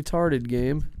fucking retarded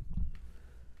game.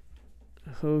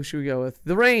 Who should we go with?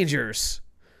 The Rangers.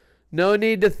 No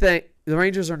need to think. The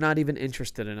Rangers are not even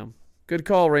interested in him. Good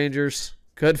call, Rangers.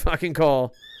 Good fucking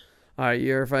call. All right,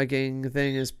 your fucking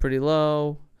thing is pretty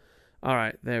low. All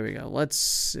right, there we go. Let's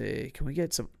see. Can we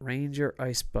get some Ranger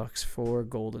Ice Bucks for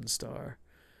Golden Star?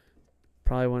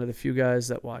 Probably one of the few guys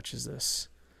that watches this.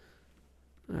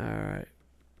 All right.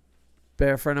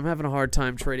 Bear friend, I'm having a hard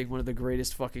time trading one of the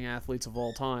greatest fucking athletes of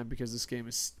all time because this game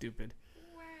is stupid.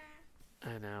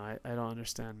 I know. I don't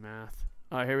understand math.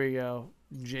 All right, here we go.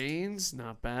 Janes,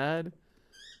 not bad.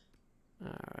 All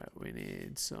right, we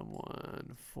need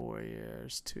someone 4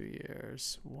 years, 2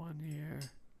 years, 1 year.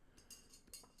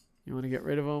 You want to get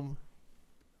rid of him?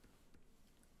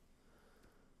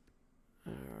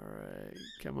 All right,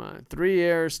 come on. 3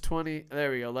 years, 20.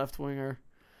 There we go, left winger.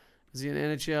 Is he in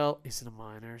NHL? He's in the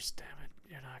minors. Damn it.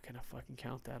 You're not going to fucking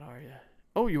count that, are you?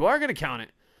 Oh, you are going to count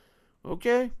it.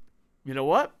 Okay. You know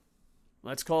what?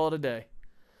 Let's call it a day.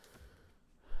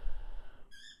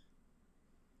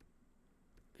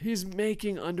 He's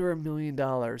making under $1 million.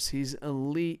 He's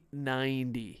elite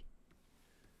 90.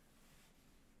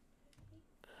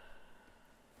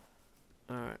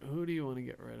 All right, who do you want to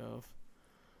get rid of?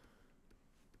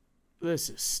 This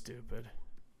is stupid.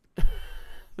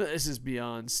 This is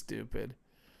beyond stupid.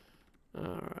 All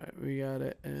right, we got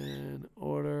it in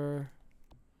order.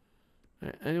 All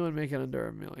right, anyone making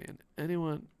under $1 million?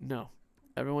 Anyone? No.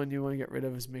 Everyone you want to get rid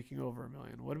of is making over $1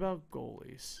 million. What about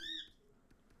goalies?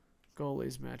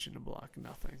 Goalies matching the block,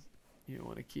 nothing. You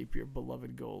want to keep your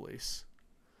beloved goalies.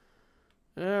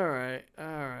 All right, all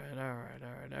right, all right,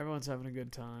 all right. Everyone's having a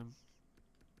good time.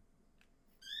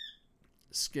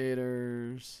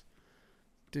 Skaters.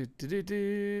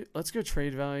 Let's go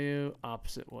trade value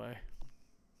opposite way.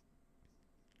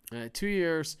 All right, 2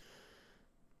 years.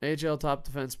 AHL top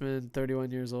defenseman,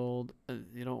 31 years old.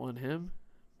 You don't want him?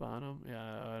 Bottom? Yeah,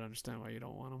 I don't understand why you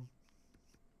don't want him.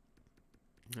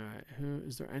 All right, who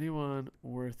is there anyone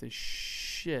worth a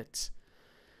shit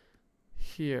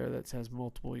here that has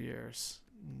multiple years?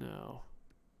 No.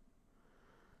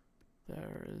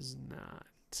 There is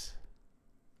not.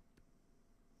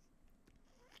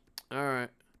 All right.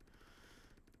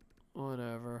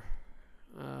 Whatever.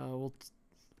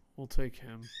 We'll take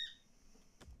him.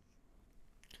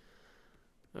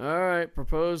 All right,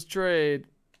 proposed trade.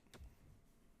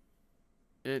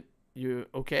 You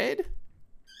okayed?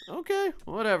 Okay,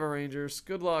 whatever, Rangers.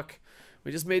 Good luck.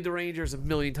 We just made the Rangers 1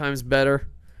 million times better.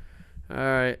 All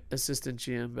right, assistant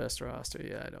GM, best roster.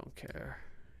 Yeah, I don't care.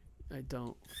 I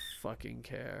don't fucking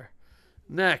care.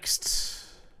 Next.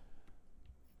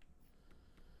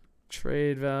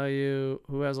 Trade value.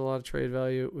 Who has a lot of trade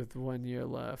value with 1 year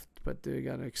left? But they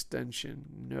got an extension.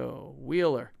 No.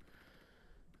 Wheeler.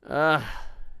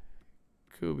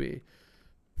 Kubi.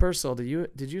 Purcell,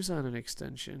 did you sign an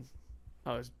extension?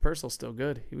 Oh, Purcell's still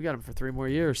good. We got him for 3 more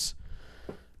years.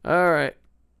 All right.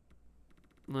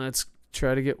 Let's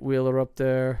try to get Wheeler up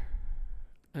there.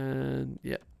 And,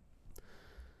 yeah.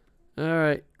 All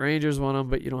right. Rangers want him,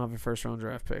 but you don't have a first-round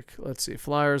draft pick. Let's see.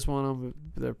 Flyers want him,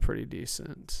 but they're pretty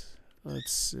decent.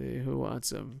 Let's see. Who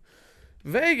wants him?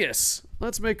 Vegas.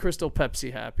 Let's make Crystal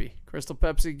Pepsi happy. Crystal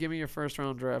Pepsi, give me your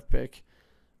first-round draft pick.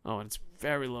 Oh, and it's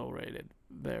very low rated.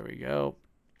 There we go.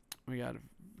 We got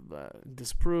to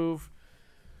disapprove.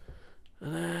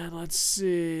 And then let's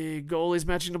see. Goalies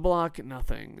matching the block.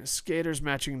 Nothing. Skaters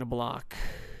matching the block.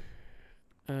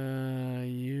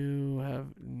 You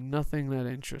have nothing that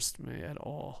interests me at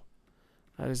all.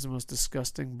 That is the most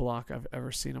disgusting block I've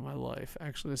ever seen in my life.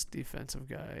 Actually, this defensive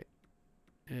guy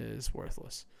is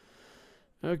worthless.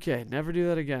 Okay, never do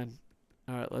that again.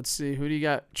 All right, let's see. Who do you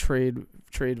got trade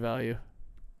value?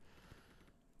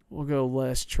 We'll go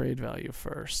less trade value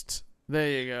first.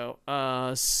 There you go.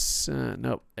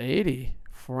 Nope, 80.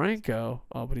 Franco.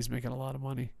 Oh, but he's making a lot of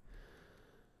money.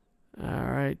 All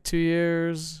right, 2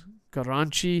 years.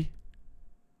 Garanchi.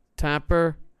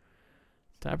 Tapper.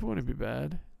 Tapper wouldn't be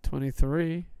bad.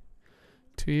 23.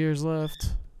 2 years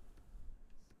left.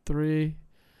 3.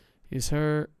 He's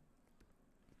hurt.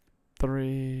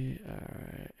 3. All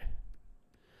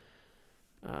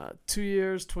right. 2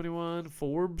 years, 21.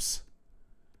 Forbes.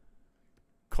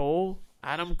 Cole.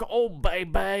 Adam Cole,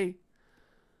 baby.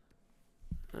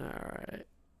 All right.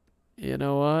 You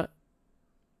know what?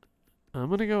 I'm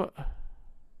going to go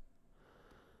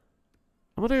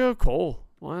Cole.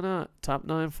 Why not? Top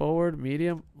 9 forward,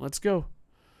 medium. Let's go.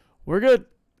 We're good.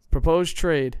 Propose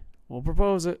trade. We'll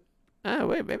propose it.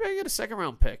 Wait, maybe I can get a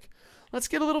second-round pick. Let's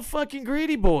get a little fucking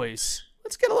greedy, boys.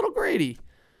 Let's get a little greedy.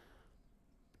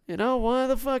 You know, why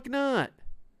the fuck not?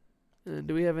 And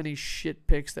do we have any shit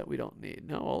picks that we don't need?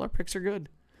 No, all our picks are good.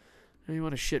 And you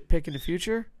want a shit pick in the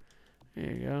future?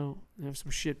 There you go. Have some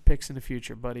shit picks in the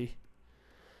future, buddy.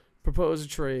 Propose a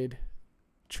trade.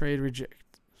 Trade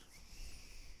reject.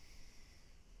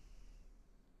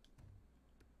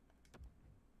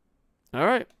 All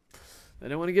right. I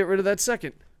don't want to get rid of that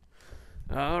second.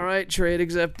 All right. Trade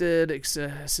accepted.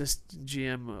 Assist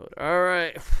GM mode. All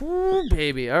right. Whew,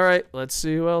 baby. All right. Let's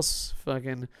see who else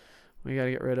fucking we got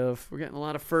to get rid of. We're getting a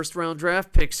lot of first-round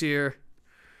draft picks here.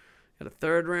 Got a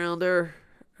third-rounder.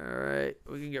 All right.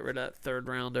 We can get rid of that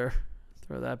third-rounder.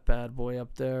 Throw that bad boy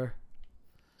up there.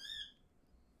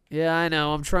 Yeah, I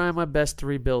know. I'm trying my best to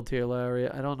rebuild here, Larry.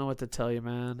 I don't know what to tell you,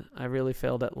 man. I really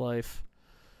failed at life.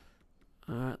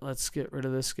 All right, let's get rid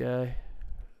of this guy.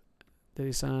 Did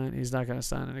he sign? He's not going to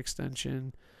sign an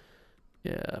extension.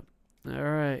 Yeah. All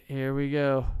right, here we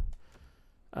go.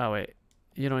 Oh, wait.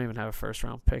 You don't even have a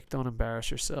first-round pick. Don't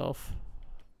embarrass yourself.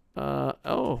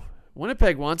 Oh,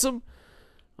 Winnipeg wants him.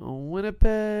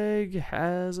 Winnipeg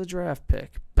has a draft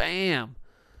pick. Bam.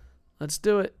 Let's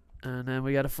do it. And then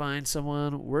we got to find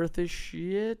someone worth a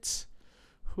shit.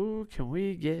 Who can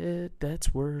we get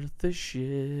that's worth the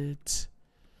shit?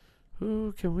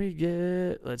 Who can we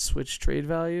get? Let's switch trade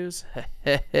values.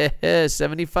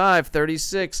 75,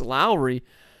 36. Lowry.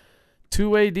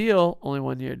 2-way deal. Only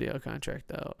 1 year deal contract,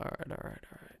 though. All right.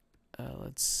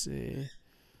 Let's see.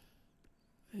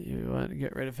 You want to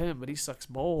get rid of him, but he sucks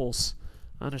balls.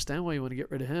 I understand why you want to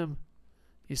get rid of him.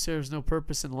 He serves no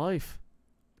purpose in life.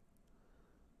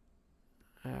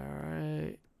 All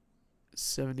right.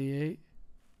 78.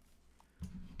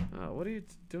 What are you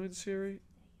doing, Siri?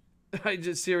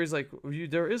 Siri's like,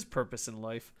 there is purpose in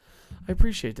life. I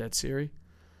appreciate that, Siri.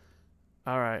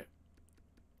 All right.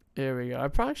 There we go. I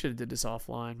probably should have did this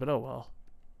offline, but oh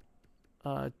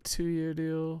well. 2 year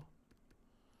deal.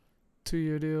 2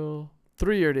 year deal.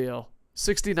 3 year deal.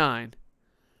 69.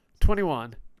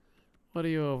 21. What are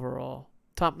you overall?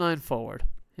 Top 9 forward.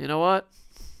 You know what?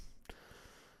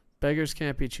 Beggars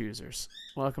can't be choosers.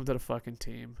 Welcome to the fucking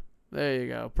team. There you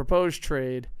go. Proposed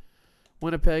trade.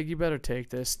 Winnipeg, you better take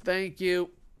this. Thank you.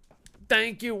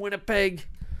 Thank you, Winnipeg.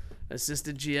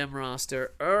 Assistant GM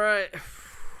roster. All right.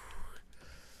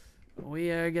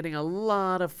 We are getting a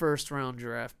lot of first-round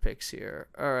draft picks here.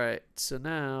 All right. So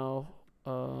now,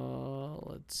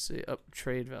 let's see.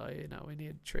 Trade value. No, we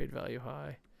need trade value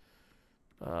high.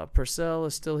 Purcell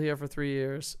is still here for 3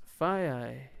 years.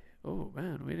 Fai. Oh,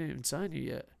 man. We didn't even sign you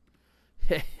yet.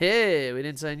 Hey, we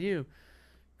didn't sign you.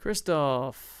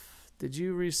 Christoph, did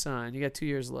you resign? You got 2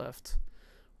 years left.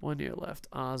 1 year left.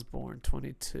 Osborne,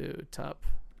 22. Top.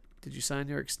 Did you sign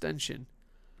your extension?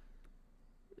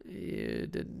 You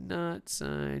did not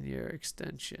sign your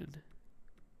extension.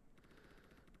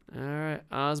 Alright,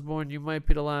 Osborne, you might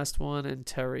be the last one, and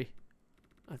Terry.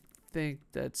 I think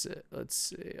that's it. Let's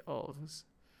see. Oh,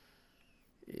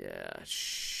 yeah,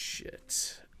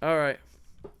 shit. Alright.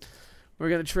 We're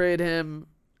going to trade him,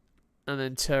 and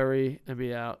then Terry, and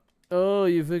be out. Oh,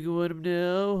 you fucking with him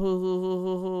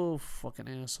now? Fucking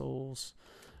assholes.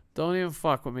 Don't even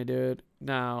fuck with me, dude.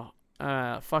 No.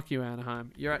 Fuck you,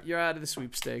 Anaheim. You're out of the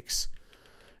sweepstakes.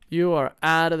 You are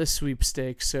out of the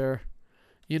sweepstakes, sir.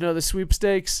 You know the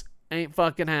sweepstakes ain't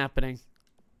fucking happening.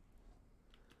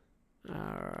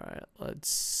 Alright, let's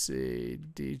see.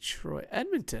 Detroit.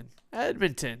 Edmonton.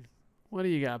 What do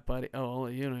you got, buddy? Oh,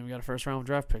 you don't even got a first-round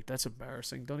draft pick. That's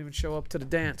embarrassing. Don't even show up to the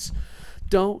dance.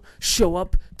 Don't show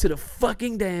up to the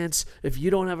fucking dance if you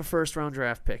don't have a first-round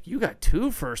draft pick. You got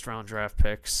 2 first-round draft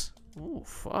picks. Oh,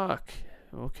 fuck.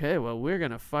 Okay, well, we're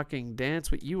going to fucking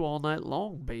dance with you all night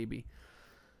long, baby.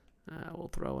 We'll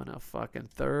throw in a fucking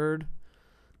third.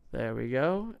 There we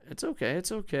go. It's okay.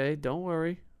 It's okay. Don't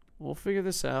worry. We'll figure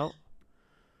this out.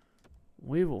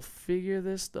 We will figure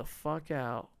this the fuck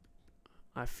out.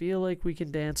 I feel like we can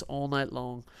dance all night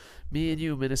long. Me and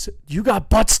you, Minnesota. You got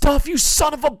butt stuff, you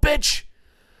son of a bitch!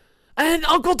 And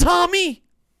Uncle Tommy!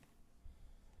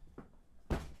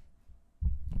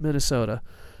 Minnesota.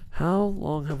 How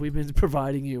long have we been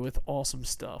providing you with awesome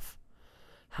stuff?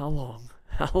 How long?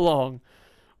 How long?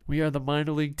 We are the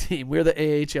minor league team. We're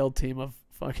the AHL team of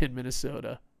fucking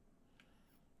Minnesota.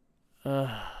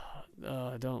 I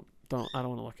don't want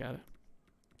to look at it.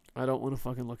 I don't want to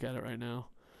fucking look at it right now.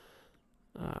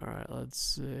 Alright, let's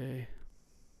see.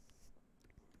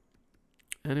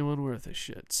 Anyone worth a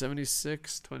shit?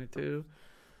 76, 22.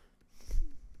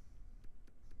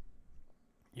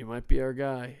 You might be our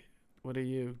guy. What are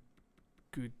you?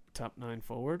 Good top 9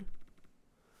 forward?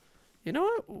 You know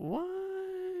what?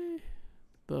 Why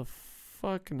the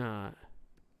fuck not?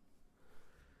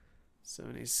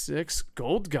 76.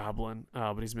 Gold Goblin.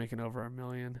 Oh, but he's making over $1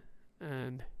 million.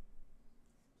 And...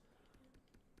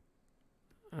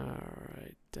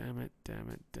 Alright, damn it.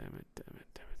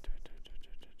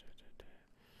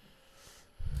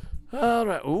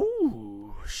 Alright,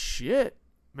 ooh, shit.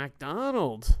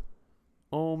 McDonald.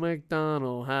 Oh,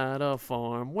 McDonald had a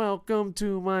farm. Welcome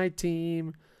to my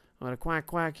team. I'm gonna quack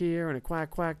quack here and a quack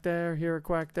quack there. Here a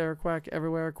quack, there a quack,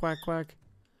 everywhere a quack quack.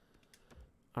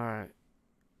 Alright.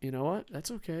 You know what?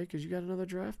 That's okay, because you got another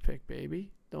draft pick,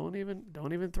 baby. Don't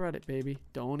even thread it, baby.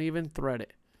 Don't even thread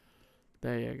it.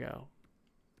 There you go.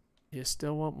 You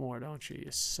still want more, don't you,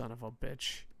 you son of a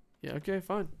bitch? Yeah, okay,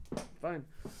 fine. Fine.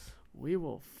 We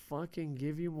will fucking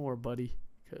give you more, buddy.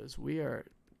 Because we are...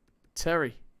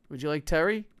 Terry. Would you like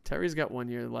Terry? Terry's got 1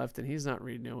 year left, and he's not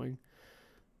renewing.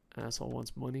 Asshole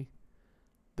wants money.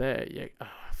 There you... Oh,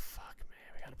 fuck,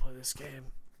 man. We gotta play this game.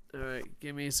 Alright,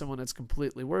 give me someone that's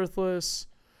completely worthless.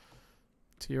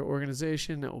 To your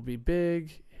organization, that will be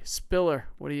big. Spiller.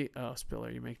 What do you... Oh,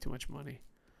 Spiller, you make too much money.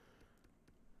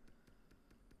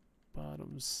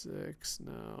 Bottom 6,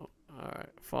 no. Alright,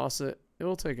 Fawcett. It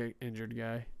will take an injured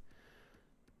guy.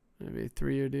 Maybe a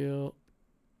 3-year deal.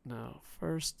 No,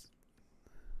 first.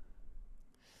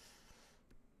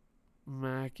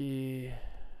 Mackey.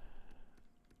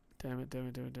 Damn it.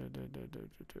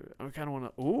 I kind of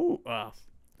want to. Ooh.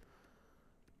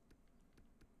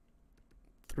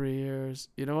 3 years.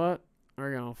 You know what?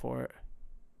 We're going for it.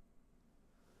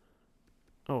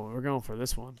 Oh, we're going for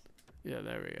this one. Yeah,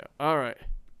 there we go. Alright.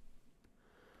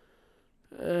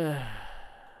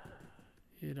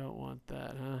 You don't want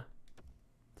that, huh?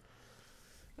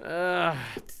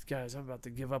 Guys, I'm about to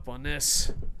give up on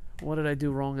this. What did I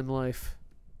do wrong in life?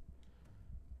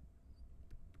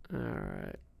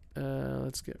 Alright.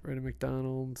 Let's get rid of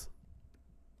McDonald.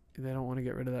 They don't want to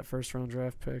get rid of that first-round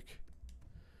draft pick.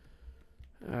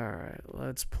 Alright,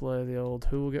 let's play the old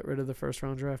who will get rid of the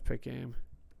first-round draft pick game.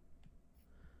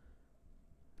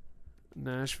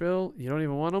 Nashville, you don't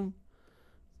even want them?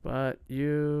 But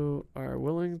you are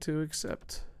willing to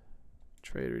accept.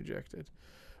 Trade rejected.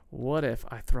 What if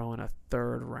I throw in a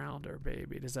 3rd rounder,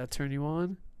 baby? Does that turn you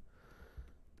on?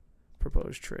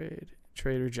 Proposed trade.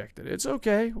 Trade rejected. It's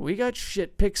okay. We got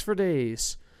shit picks for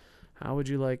days. How would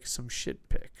you like some shit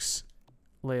picks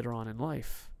later on in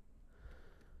life?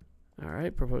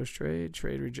 Alright, proposed trade.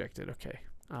 Trade rejected. Okay.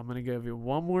 I'm going to give you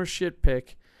one more shit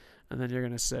pick, and then you're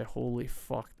going to say, holy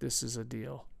fuck, this is a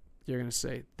deal. You're going to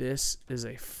say, this is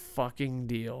a fucking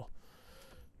deal.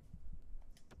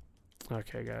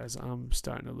 Okay, guys, I'm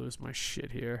starting to lose my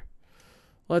shit here.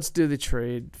 Let's do the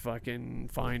trade fucking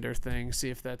finder thing. See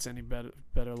if that's any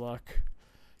better luck.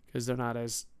 Because they're not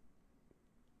as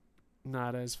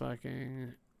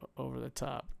fucking over the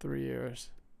top. 3 years.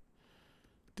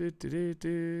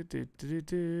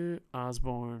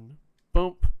 Osborne.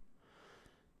 Boom.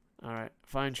 All right.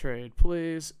 Fine trade,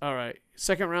 please. All right.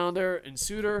 Second rounder and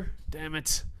Suter. Damn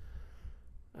it.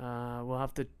 We'll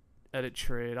have to edit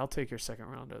trade. I'll take your second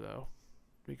rounder, though.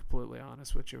 To be completely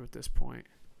honest with you at this point.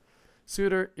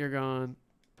 Suter, you're gone.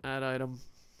 Add item.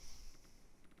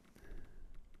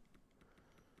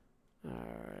 All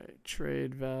right.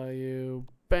 Trade value.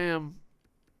 Bam.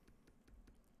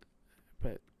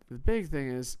 But the big thing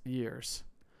is years.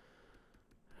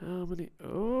 How many?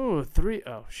 Oh, 3.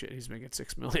 Oh, shit. He's making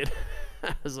 $6 million.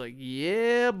 I was like,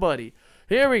 yeah, buddy.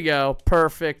 Here we go.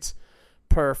 Perfect.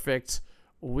 Perfect.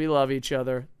 We love each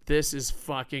other. This is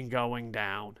fucking going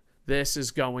down. This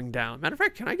is going down. Matter of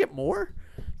fact, can I get more?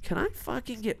 Can I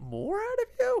fucking get more out of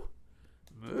you?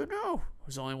 No.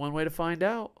 There's only one way to find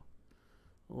out.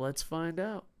 Let's find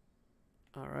out.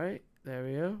 All right. There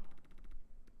we go.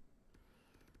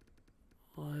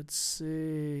 Let's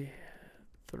see.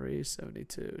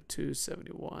 372,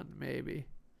 271, maybe.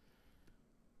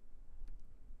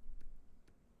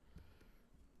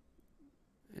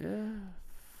 Yeah.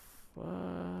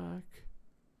 Fuck.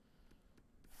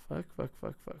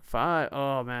 Fuck. 5.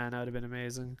 Oh, man, that would have been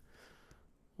amazing.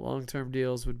 Long-term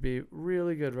deals would be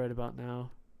really good right about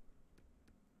now.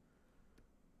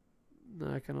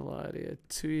 Not gonna lie to you.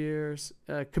 2 years.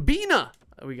 Cabina!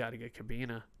 We gotta get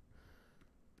Cabina.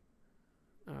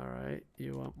 Alright.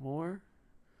 You want more?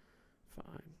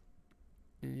 Fine.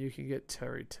 And you can get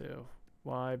Terry too.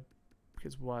 Why?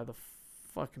 Because why the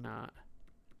fuck not?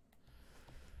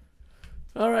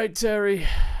 Alright, Terry.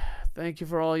 Thank you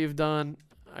for all you've done.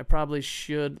 I probably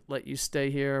should let you stay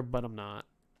here, but I'm not.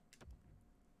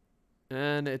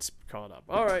 And it's caught up.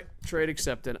 Alright. Trade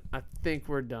accepted. I think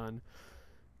we're done.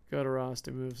 Go to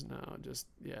roster moves now. Just,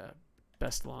 yeah.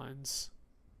 Best lines.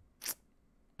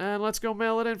 And let's go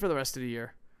mail it in for the rest of the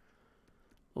year.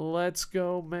 Let's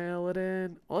go mail it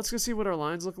in. Well, let's go see what our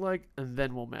lines look like, and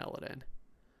then we'll mail it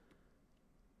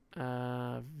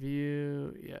in.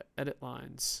 View. Yeah, edit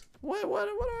lines. What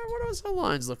does our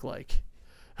lines look like?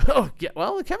 Oh, yeah.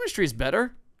 Well, the chemistry's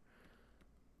better.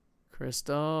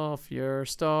 Christoph, your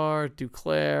star.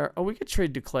 Duclair. Oh, we could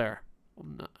trade Duclair.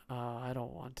 I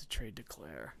don't want to trade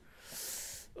Duclair.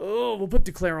 Oh, we'll put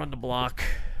Duclair on the block.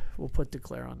 We'll put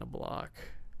Duclair on the block.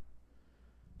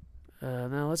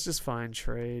 Now let's just find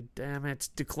trade. Damn it,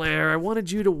 Duclair. I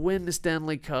wanted you to win the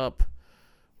Stanley Cup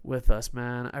with us,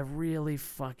 man. I really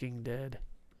fucking did.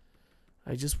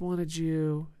 I just wanted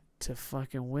you to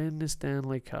fucking win the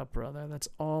Stanley Cup, brother. That's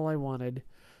all I wanted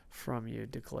from you,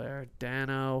 Duclair.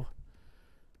 Dano.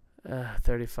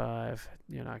 35.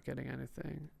 You're not getting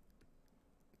anything.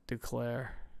 Duclair.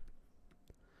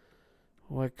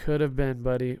 What could have been,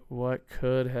 buddy? What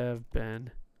could have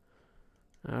been?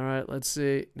 All right, let's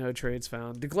see. No trades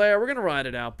found. Duclair, we're going to ride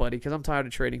it out, buddy, because I'm tired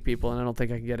of trading people, and I don't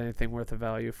think I can get anything worth of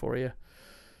value for you.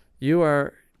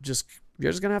 You're just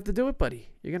going to have to do it, buddy.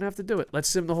 You're going to have to do it. Let's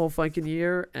sim the whole fucking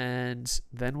year, and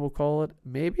then we'll call it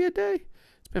maybe a day.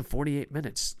 It's been 48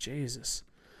 minutes. Jesus.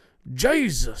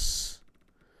 Jesus.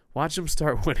 Watch him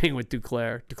start winning with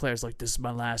Duclair. Duclair's like, this is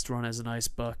my last run as an ice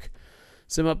buck.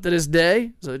 Sim up to this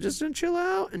day. So just chill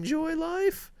out. Enjoy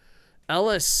life.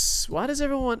 Ellis. Why does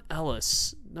everyone want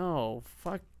Ellis? No.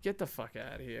 Fuck. Get the fuck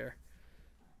out of here.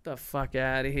 Get the fuck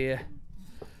out of here.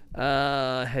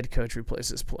 Head coach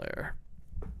replaces player.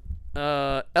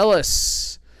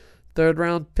 Ellis. 3rd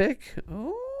round pick.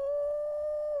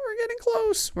 Oh, we're getting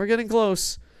close. We're getting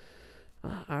close.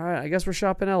 All right. I guess we're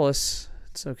shopping Ellis.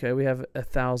 It's okay. We have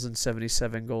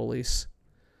 1,077 goalies.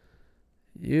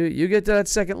 You get to that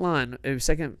second line,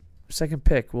 second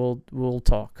pick. We'll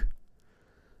talk.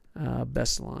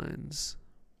 Best lines.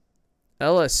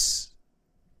 Ellis,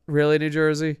 really, New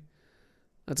Jersey?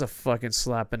 That's a fucking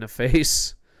slap in the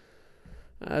face.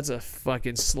 That's a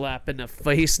fucking slap in the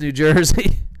face, New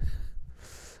Jersey.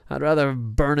 I'd rather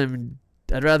burn him.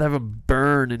 I'd rather have him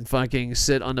burn and fucking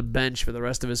sit on the bench for the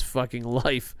rest of his fucking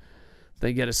life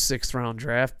than get a 6th round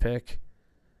draft pick.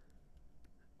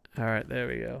 All right, there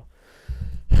we go.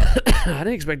 I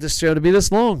didn't expect this show to be this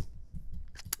long.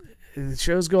 The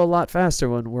shows go a lot faster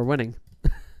when we're winning.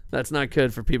 That's not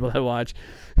good for people that watch.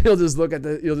 You'll just look at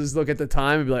the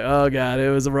time and be like, "Oh god, it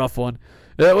was a rough one.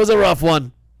 It was a rough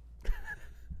one."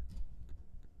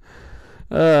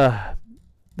 There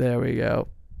we go.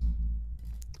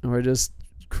 And we're just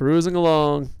cruising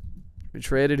along. We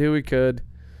traded who we could.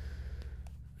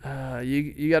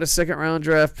 You got a 2nd round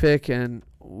draft pick, and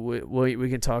we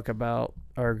can talk about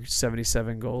our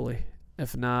 77 goalie.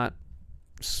 If not,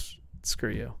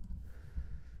 screw you.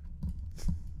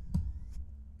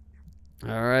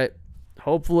 All right.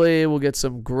 Hopefully, we'll get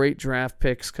some great draft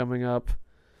picks coming up.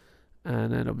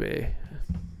 And it'll be...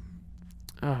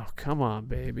 Oh, come on,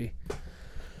 baby.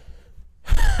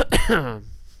 Oh,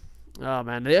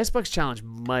 man. The Icebox Challenge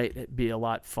might be a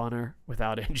lot funner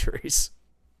without injuries.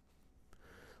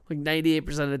 Like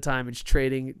 98% of the time, it's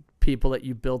trading people that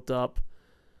you built up.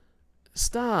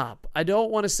 Stop. I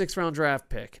don't want a 6th-round draft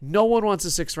pick. No one wants a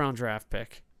 6th-round draft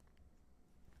pick.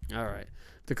 All right.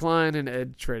 Decline and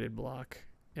Ed traded block.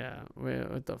 Yeah.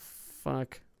 Wait, what the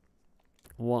fuck?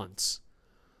 Once.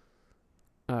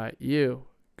 All right. You.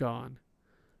 Gone.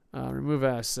 Remove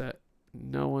asset.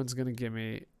 No one's going to give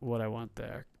me what I want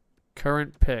there.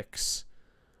 Current picks.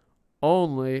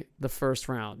 Only the 1st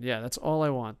round. Yeah, that's all I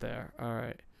want there. All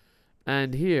right.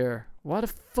 And here, why the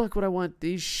fuck would I want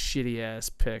these shitty-ass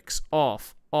picks?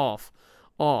 Off, off,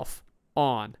 off,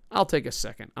 on. I'll take a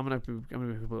second. I'm gonna be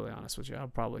completely honest with you. I'll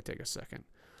probably take a second.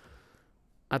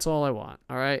 That's all I want.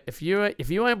 All right. If you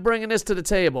ain't bringing this to the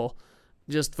table,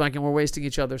 just fucking we're wasting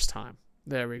each other's time.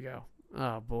 There we go.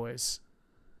 Oh, boys.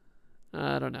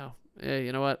 I don't know. Hey,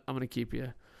 you know what? I'm gonna keep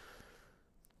you.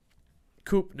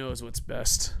 Coop knows what's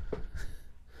best.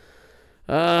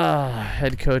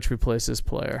 Head coach replaces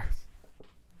player.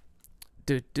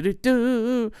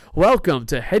 Welcome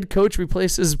to Head Coach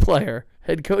Replaces Player.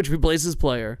 Head Coach Replaces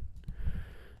Player.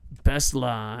 Best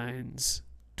lines.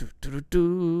 I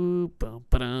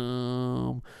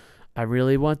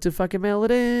really want to fucking mail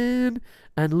it in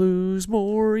and lose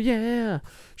more, yeah.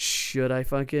 Should I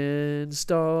fucking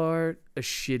start a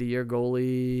shittier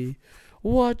goalie?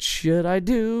 What should I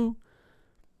do?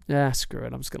 Screw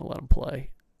it. I'm just going to let them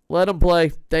play. Let them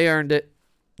play. They earned it.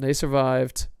 They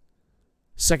survived.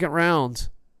 2nd round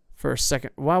for a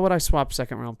second. Why would I swap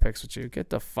 2nd round picks with you?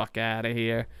 Get the fuck out of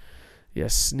here. You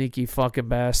sneaky fucking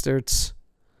bastards.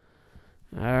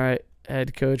 All right.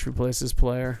 Head coach replaces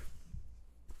player.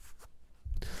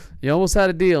 You almost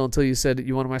had a deal until you said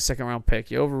you wanted my 2nd round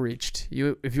pick. You overreached.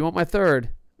 If you want my 3rd,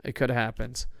 it could have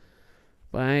happened.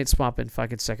 But I ain't swapping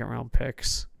fucking 2nd round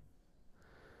picks.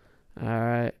 All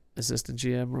right. Assistant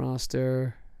GM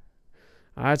roster.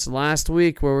 All right, it's last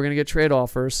week where we're going to get trade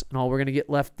offers, and all we're going to get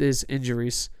left is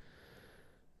injuries.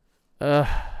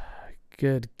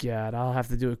 Good God. I'll have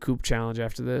to do a Coop challenge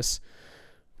after this.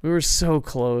 We were so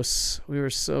close. We were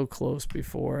so close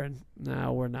before, and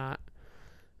now we're not.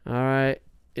 All right.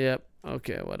 Yep.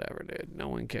 Okay, whatever, dude. No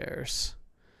one cares.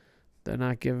 They're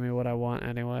not giving me what I want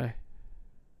anyway.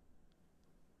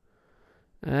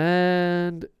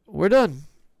 And we're done.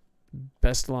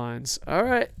 Best lines. All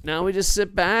right. Now we just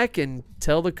sit back and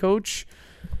tell the coach.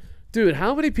 Dude,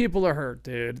 how many people are hurt,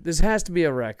 dude? This has to be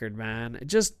a record, man.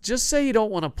 Just say you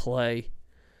don't want to play.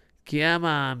 Come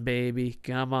on, baby.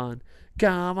 Come on.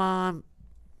 Come on.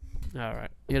 All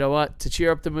right. You know what? To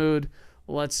cheer up the mood,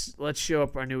 let's show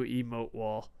up our new emote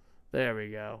wall. There we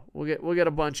go. We'll get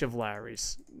a bunch of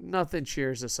Larrys. Nothing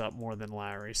cheers us up more than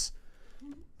Larrys.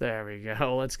 There we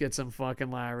go. Let's get some fucking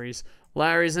Larrys.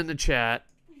 Larry's in the chat.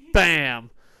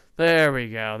 Bam! There we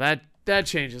go. That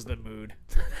changes the mood.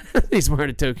 He's wearing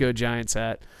a Tokyo Giants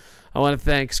hat. I want to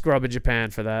thank Scrub in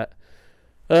Japan for that.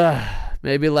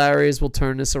 Maybe Larry's will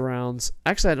turn this around.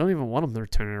 Actually, I don't even want them to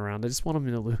turn it around. I just want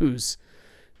them to lose.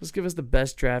 Just give us the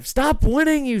best draft. Stop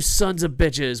winning, you sons of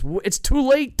bitches. It's too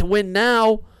late to win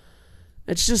now.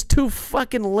 It's just too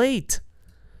fucking late.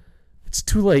 It's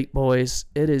too late, boys.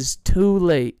 It is too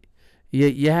late.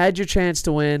 You had your chance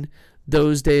to win.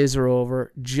 Those days are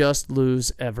over. Just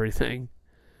lose everything.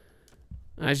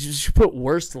 I should put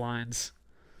worst lines.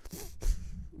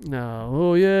 No.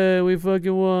 Oh, yeah, we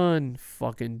fucking won.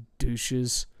 Fucking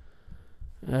douches.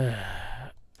 There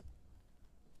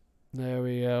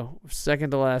we go.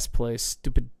 2nd to last place.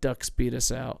 Stupid Ducks beat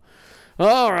us out.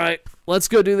 All right. Let's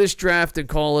go do this draft and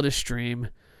call it a stream.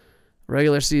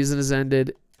 Regular season has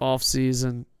ended. Off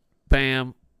season.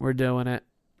 Bam. We're doing it.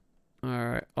 All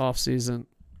right. Off season.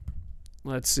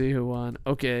 Let's see who won.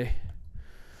 Okay.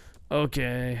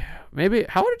 Maybe.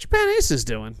 How are the Japan Aces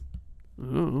doing?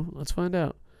 Ooh, let's find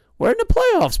out. We're in the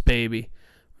playoffs, baby.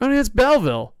 We're going against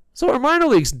Belleville. So our minor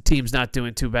leagues team's not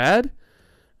doing too bad.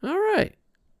 All right.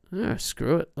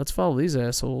 Screw it. Let's follow these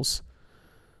assholes.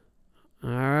 All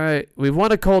right. We've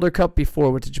won a Calder Cup before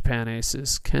with the Japan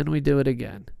Aces. Can we do it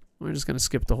again? We're just going to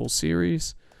skip the whole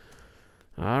series.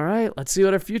 All right. Let's see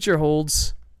what our future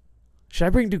holds. Should I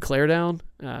bring Duclair down?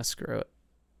 Screw it.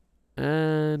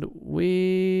 And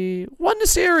we won the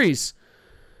series.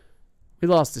 We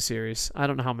lost the series. I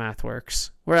don't know how math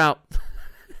works. We're out.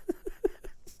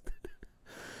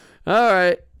 All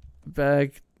right.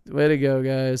 Back. Way to go,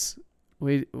 guys.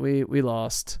 We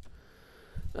lost.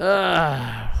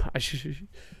 I should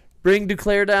Bring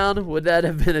Duclair down. Would that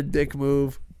have been a dick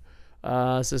move?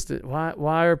 Assistant.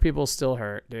 Why are people still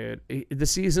hurt, dude? The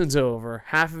season's over.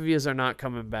 Half of yous are not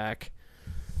coming back.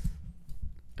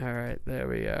 All right, there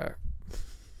we are.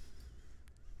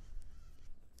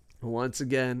 Once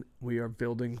again, we are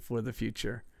building for the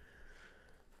future.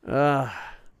 There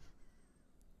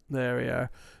we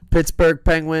are. Pittsburgh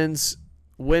Penguins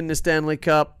win the Stanley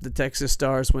Cup. The Texas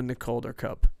Stars win the Calder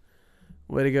Cup.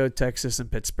 Way to go, Texas and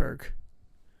Pittsburgh.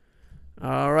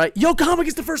 All right. Yokohama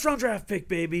gets the first round draft pick,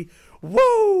 baby.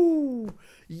 Whoa!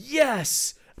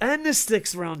 Yes! And the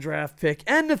 6th round draft pick,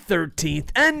 and the 13th,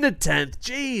 and the 10th.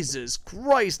 Jesus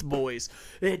Christ, boys.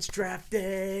 It's draft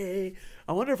day.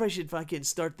 I wonder if I should fucking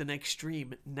start the next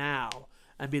stream now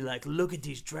and be like, look at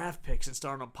these draft picks and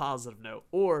start on a positive note.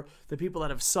 Or the people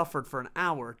that have suffered for an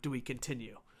hour, do we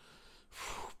continue?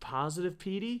 Positive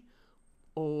PD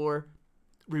or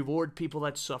reward people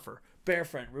that suffer? Bear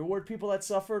friend, reward people that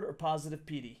suffered or positive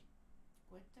PD?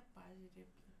 What's the positive PD?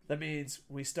 That means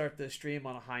we start the stream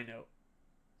on a high note.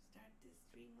 Start the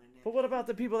stream whenever. But what about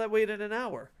the people that waited an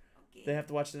hour? Okay. They have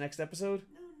to watch the next episode?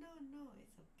 No,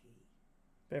 it's okay.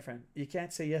 Bear friend, you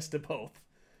can't say yes to both.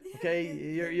 Okay,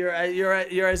 you're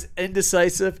as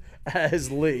indecisive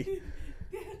as Lee.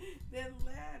 The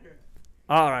ladder.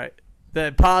 All right,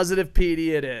 the positive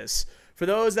PD it is. For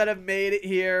those that have made it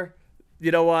here,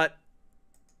 you know what?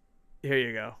 Here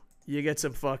you go. You get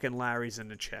some fucking Larrys in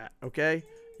the chat, okay?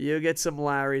 You get some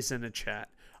Larrys in the chat.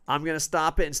 I'm going to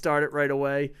stop it and start it right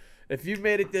away. If you've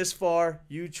made it this far,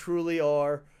 you truly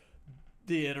are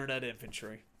the internet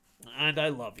infantry. And I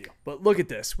love you. But look at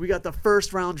this. We got the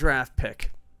first round draft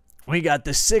pick. We got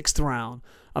the 6th round.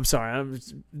 I'm sorry.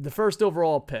 The first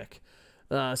overall pick.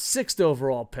 6th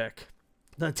overall pick.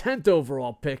 The 10th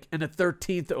overall pick. And the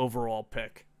 13th overall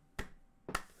pick.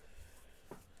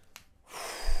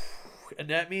 And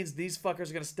that means these fuckers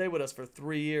are going to stay with us for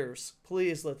 3 years.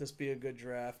 Please let this be a good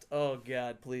draft. Oh,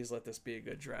 God, please let this be a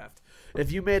good draft.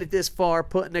 If you made it this far,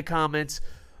 put in the comments,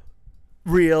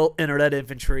 real internet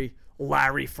infantry,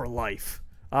 Larry for life.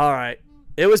 All right.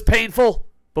 It was painful,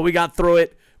 but we got through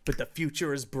it. But the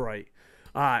future is bright.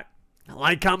 All right.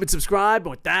 Like, comment, subscribe. And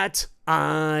with that,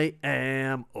 I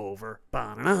am over.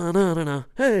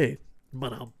 Hey.